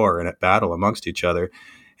war and at battle amongst each other.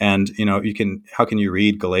 And, how can you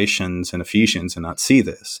read Galatians and Ephesians and not see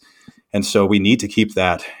this? And so we need to keep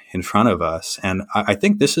that in front of us. And I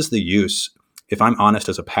think this is the use, if I'm honest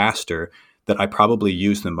as a pastor, that I probably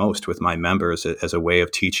use the most with my members as a way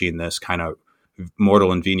of teaching this kind of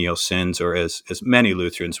mortal and venial sins, or as many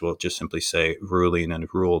Lutherans will just simply say, ruling and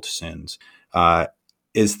ruled sins,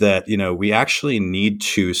 is that, we actually need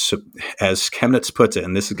to, as Chemnitz puts it,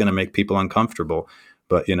 and this is going to make people uncomfortable,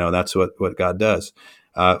 but, that's what God does.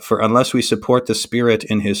 For unless we support the Spirit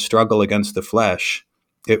in his struggle against the flesh,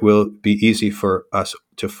 it will be easy for us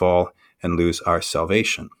to fall and lose our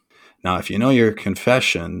salvation. Now, if you know your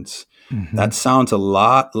confessions, that sounds a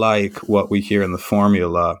lot like what we hear in the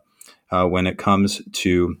formula when it comes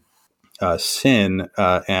to sin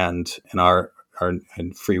and our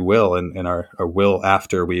free will and our will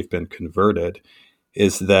after we've been converted,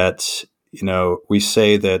 is that, we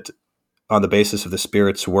say that on the basis of the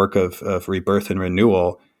Spirit's work of rebirth and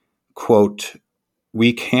renewal, quote,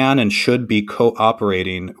 we can and should be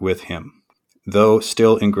cooperating with him, though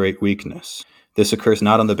still in great weakness. This occurs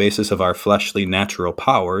not on the basis of our fleshly natural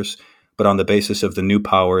powers, but on the basis of the new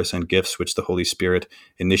powers and gifts which the Holy Spirit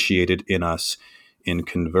initiated in us in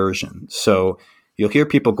conversion. So you'll hear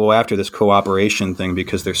people go after this cooperation thing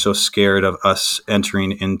because they're so scared of us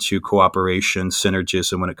entering into cooperation,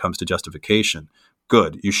 synergism when it comes to justification.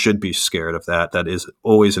 Good. You should be scared of that. That is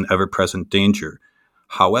always an ever-present danger.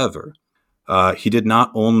 However, he did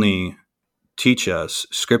not only teach us,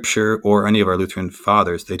 Scripture or any of our Lutheran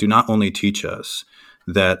fathers, they do not only teach us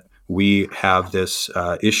that we have this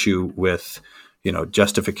issue with,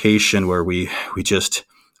 justification where we just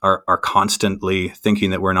are constantly thinking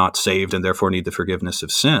that we're not saved and therefore need the forgiveness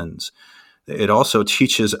of sins. It also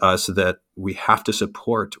teaches us that we have to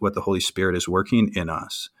support what the Holy Spirit is working in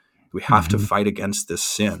us. We have to fight against this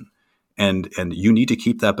sin. And you need to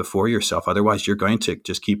keep that before yourself. Otherwise, you're going to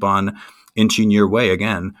just keep on inching your way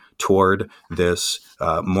again toward this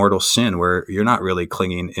mortal sin where you're not really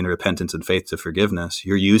clinging in repentance and faith to forgiveness.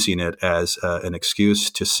 You're using it as an excuse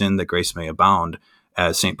to sin that grace may abound,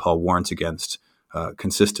 as St. Paul warns against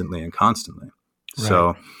consistently and constantly. Right.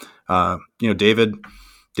 So,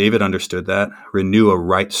 David understood that. Renew a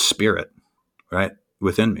right spirit, right,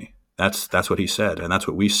 within me. That's what he said, and that's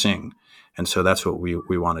what we sing. And so that's what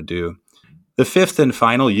we want to do. The fifth and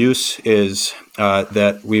final use is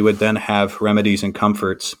that we would then have remedies and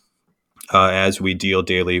comforts as we deal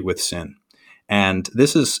daily with sin. And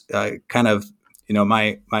this is kind of,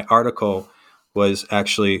 my article was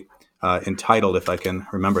actually entitled, if I can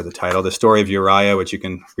remember the title, The Story of Uriah, which you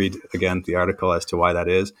can read again, the article as to why that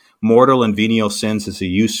is. Mortal and venial sins is a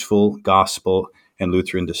useful gospel and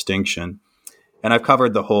Lutheran distinction. And I've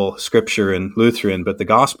covered the whole scripture in Lutheran, but the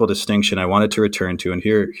gospel distinction I wanted to return to, and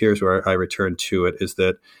here's where I return to it, is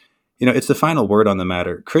that, it's the final word on the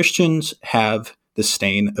matter. Christians have the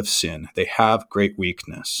stain of sin. They have great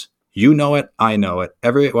weakness. You know it. I know it.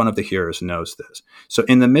 Every one of the hearers knows this. So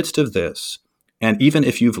in the midst of this, and even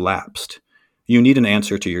if you've lapsed, you need an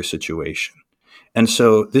answer to your situation. And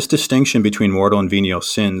so this distinction between mortal and venial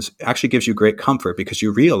sins actually gives you great comfort because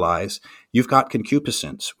you realize you've got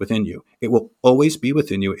concupiscence within you. It will always be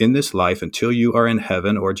within you in this life until you are in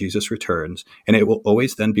heaven or Jesus returns, and it will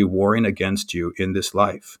always then be warring against you in this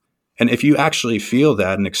life. And if you actually feel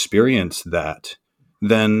that and experience that,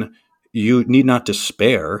 then you need not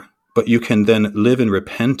despair, but you can then live in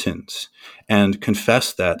repentance and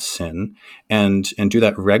confess that sin and do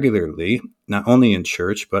that regularly, not only in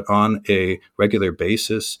church, but on a regular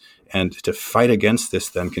basis, and to fight against this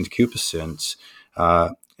then concupiscence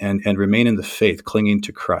and remain in the faith, clinging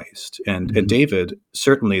to Christ. And David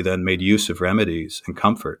certainly then made use of remedies and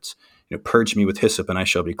comforts. Purge me with hyssop and I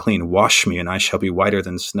shall be clean. Wash me and I shall be whiter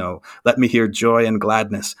than snow. Let me hear joy and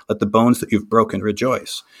gladness. Let the bones that you've broken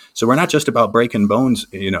rejoice. So we're not just about breaking bones,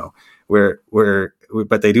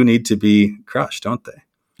 but they do need to be crushed, don't they?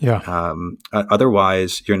 Yeah.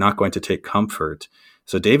 Otherwise, you're not going to take comfort.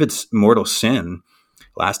 So David's mortal sin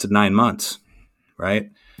lasted 9 months,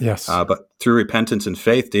 right? Yes. But through repentance and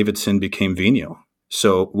faith, David's sin became venial.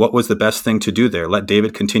 So what was the best thing to do there? Let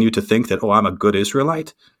David continue to think that, I'm a good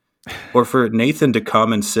Israelite? Or for Nathan to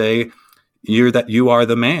come and say, you are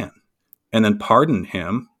the man, and then pardon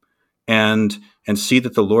him and see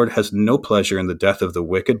that the Lord has no pleasure in the death of the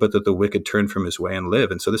wicked, but that the wicked turn from his way and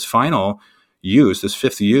live. And so this final use, this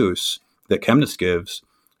fifth use that Chemnitz gives,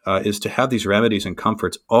 is to have these remedies and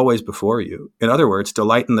comforts always before you. In other words,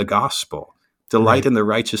 delight in the gospel, delight in the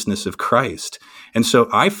righteousness of Christ. And so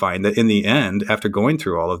I find that in the end, after going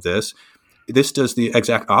through all of this does the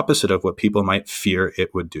exact opposite of what people might fear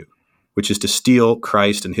it would do, which is to steal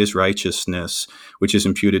Christ and his righteousness, which is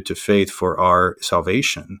imputed to faith for our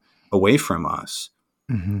salvation, away from us.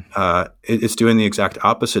 Mm-hmm. It's doing the exact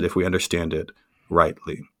opposite if we understand it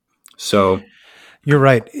rightly. So you're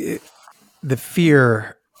right. The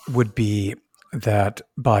fear would be that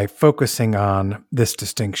by focusing on this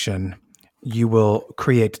distinction, you will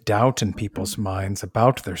create doubt in people's minds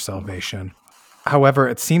about their salvation. However,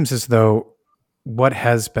 it seems as though what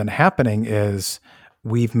has been happening is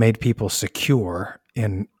we've made people secure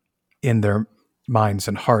in their minds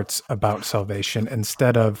and hearts about salvation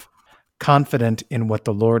instead of confident in what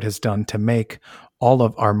the Lord has done to make all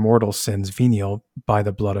of our mortal sins venial by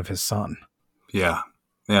the blood of his Son. Yeah,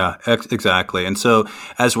 exactly. And so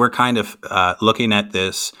as we're kind of looking at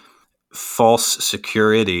this false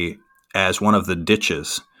security as one of the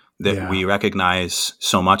ditches that we recognize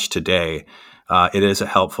so much today, it is a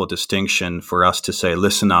helpful distinction for us to say,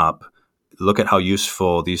 listen up, look at how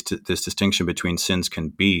useful this distinction between sins can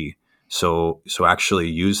be. So actually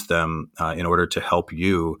use them in order to help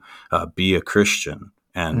you be a Christian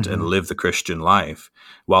and live the Christian life,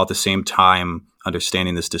 while at the same time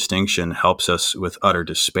understanding this distinction helps us with utter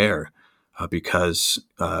despair, because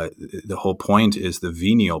the whole point is the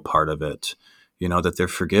venial part of it, that they're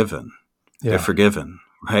forgiven. Yeah. They're forgiven,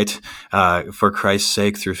 right? For Christ's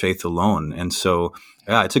sake through faith alone. And so,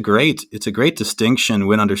 it's a great distinction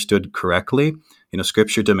when understood correctly.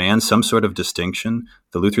 Scripture demands some sort of distinction.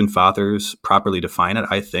 The Lutheran Fathers properly define it.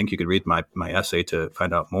 I think you could read my essay to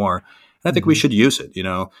find out more. And I think we should use it.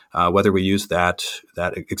 Whether we use that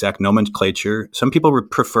exact nomenclature. Some people would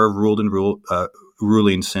prefer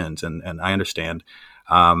ruling sins, and I understand.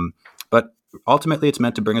 But ultimately, it's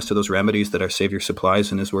meant to bring us to those remedies that our Savior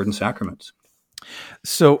supplies in His Word and Sacraments.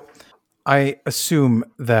 So, I assume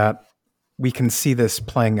that we can see this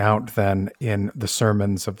playing out then in the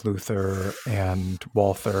sermons of Luther and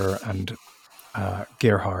Walther and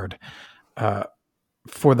Gerhard.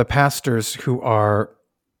 For the pastors who are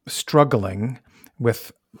struggling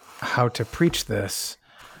with how to preach this,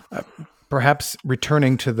 perhaps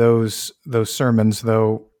returning to those sermons,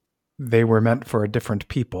 though they were meant for a different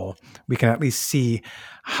people, we can at least see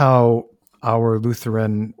how our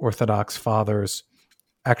Lutheran Orthodox fathers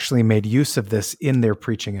actually made use of this in their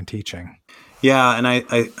preaching and teaching. Yeah, and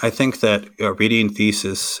I think that reading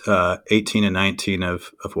thesis 18 and 19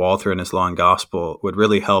 of Walther and his Law and Gospel would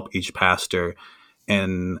really help each pastor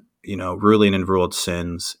in ruling and ruled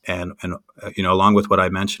sins, and along with what I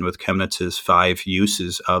mentioned with Chemnitz's 5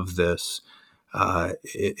 uses of this,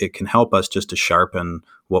 it can help us just to sharpen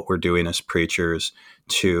what we're doing as preachers,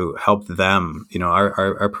 to help them.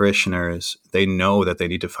 Our parishioners, they know that they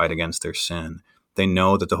need to fight against their sin. They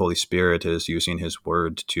know that the Holy Spirit is using His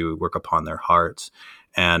Word to work upon their hearts.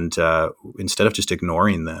 And instead of just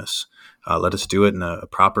ignoring this, let us do it in a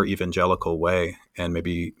proper evangelical way, and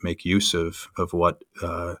maybe make use of what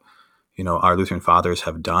our Lutheran fathers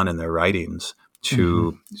have done in their writings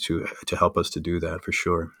to help us to do that, for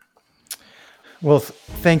sure. Well,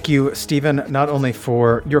 thank you, Stephen, not only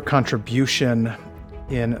for your contribution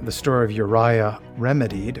in the story of Uriah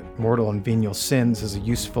Remedied, Mortal and Venial Sins as a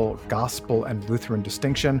useful gospel and Lutheran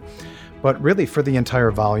distinction, but really for the entire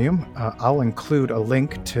volume. I'll include a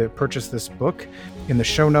link to purchase this book in the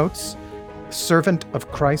show notes. Servant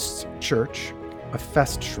of Christ's Church, a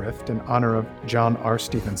Festschrift in honor of John R.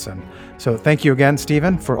 Stevenson. So thank you again,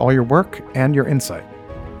 Stephen, for all your work and your insight.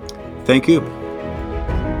 Thank you.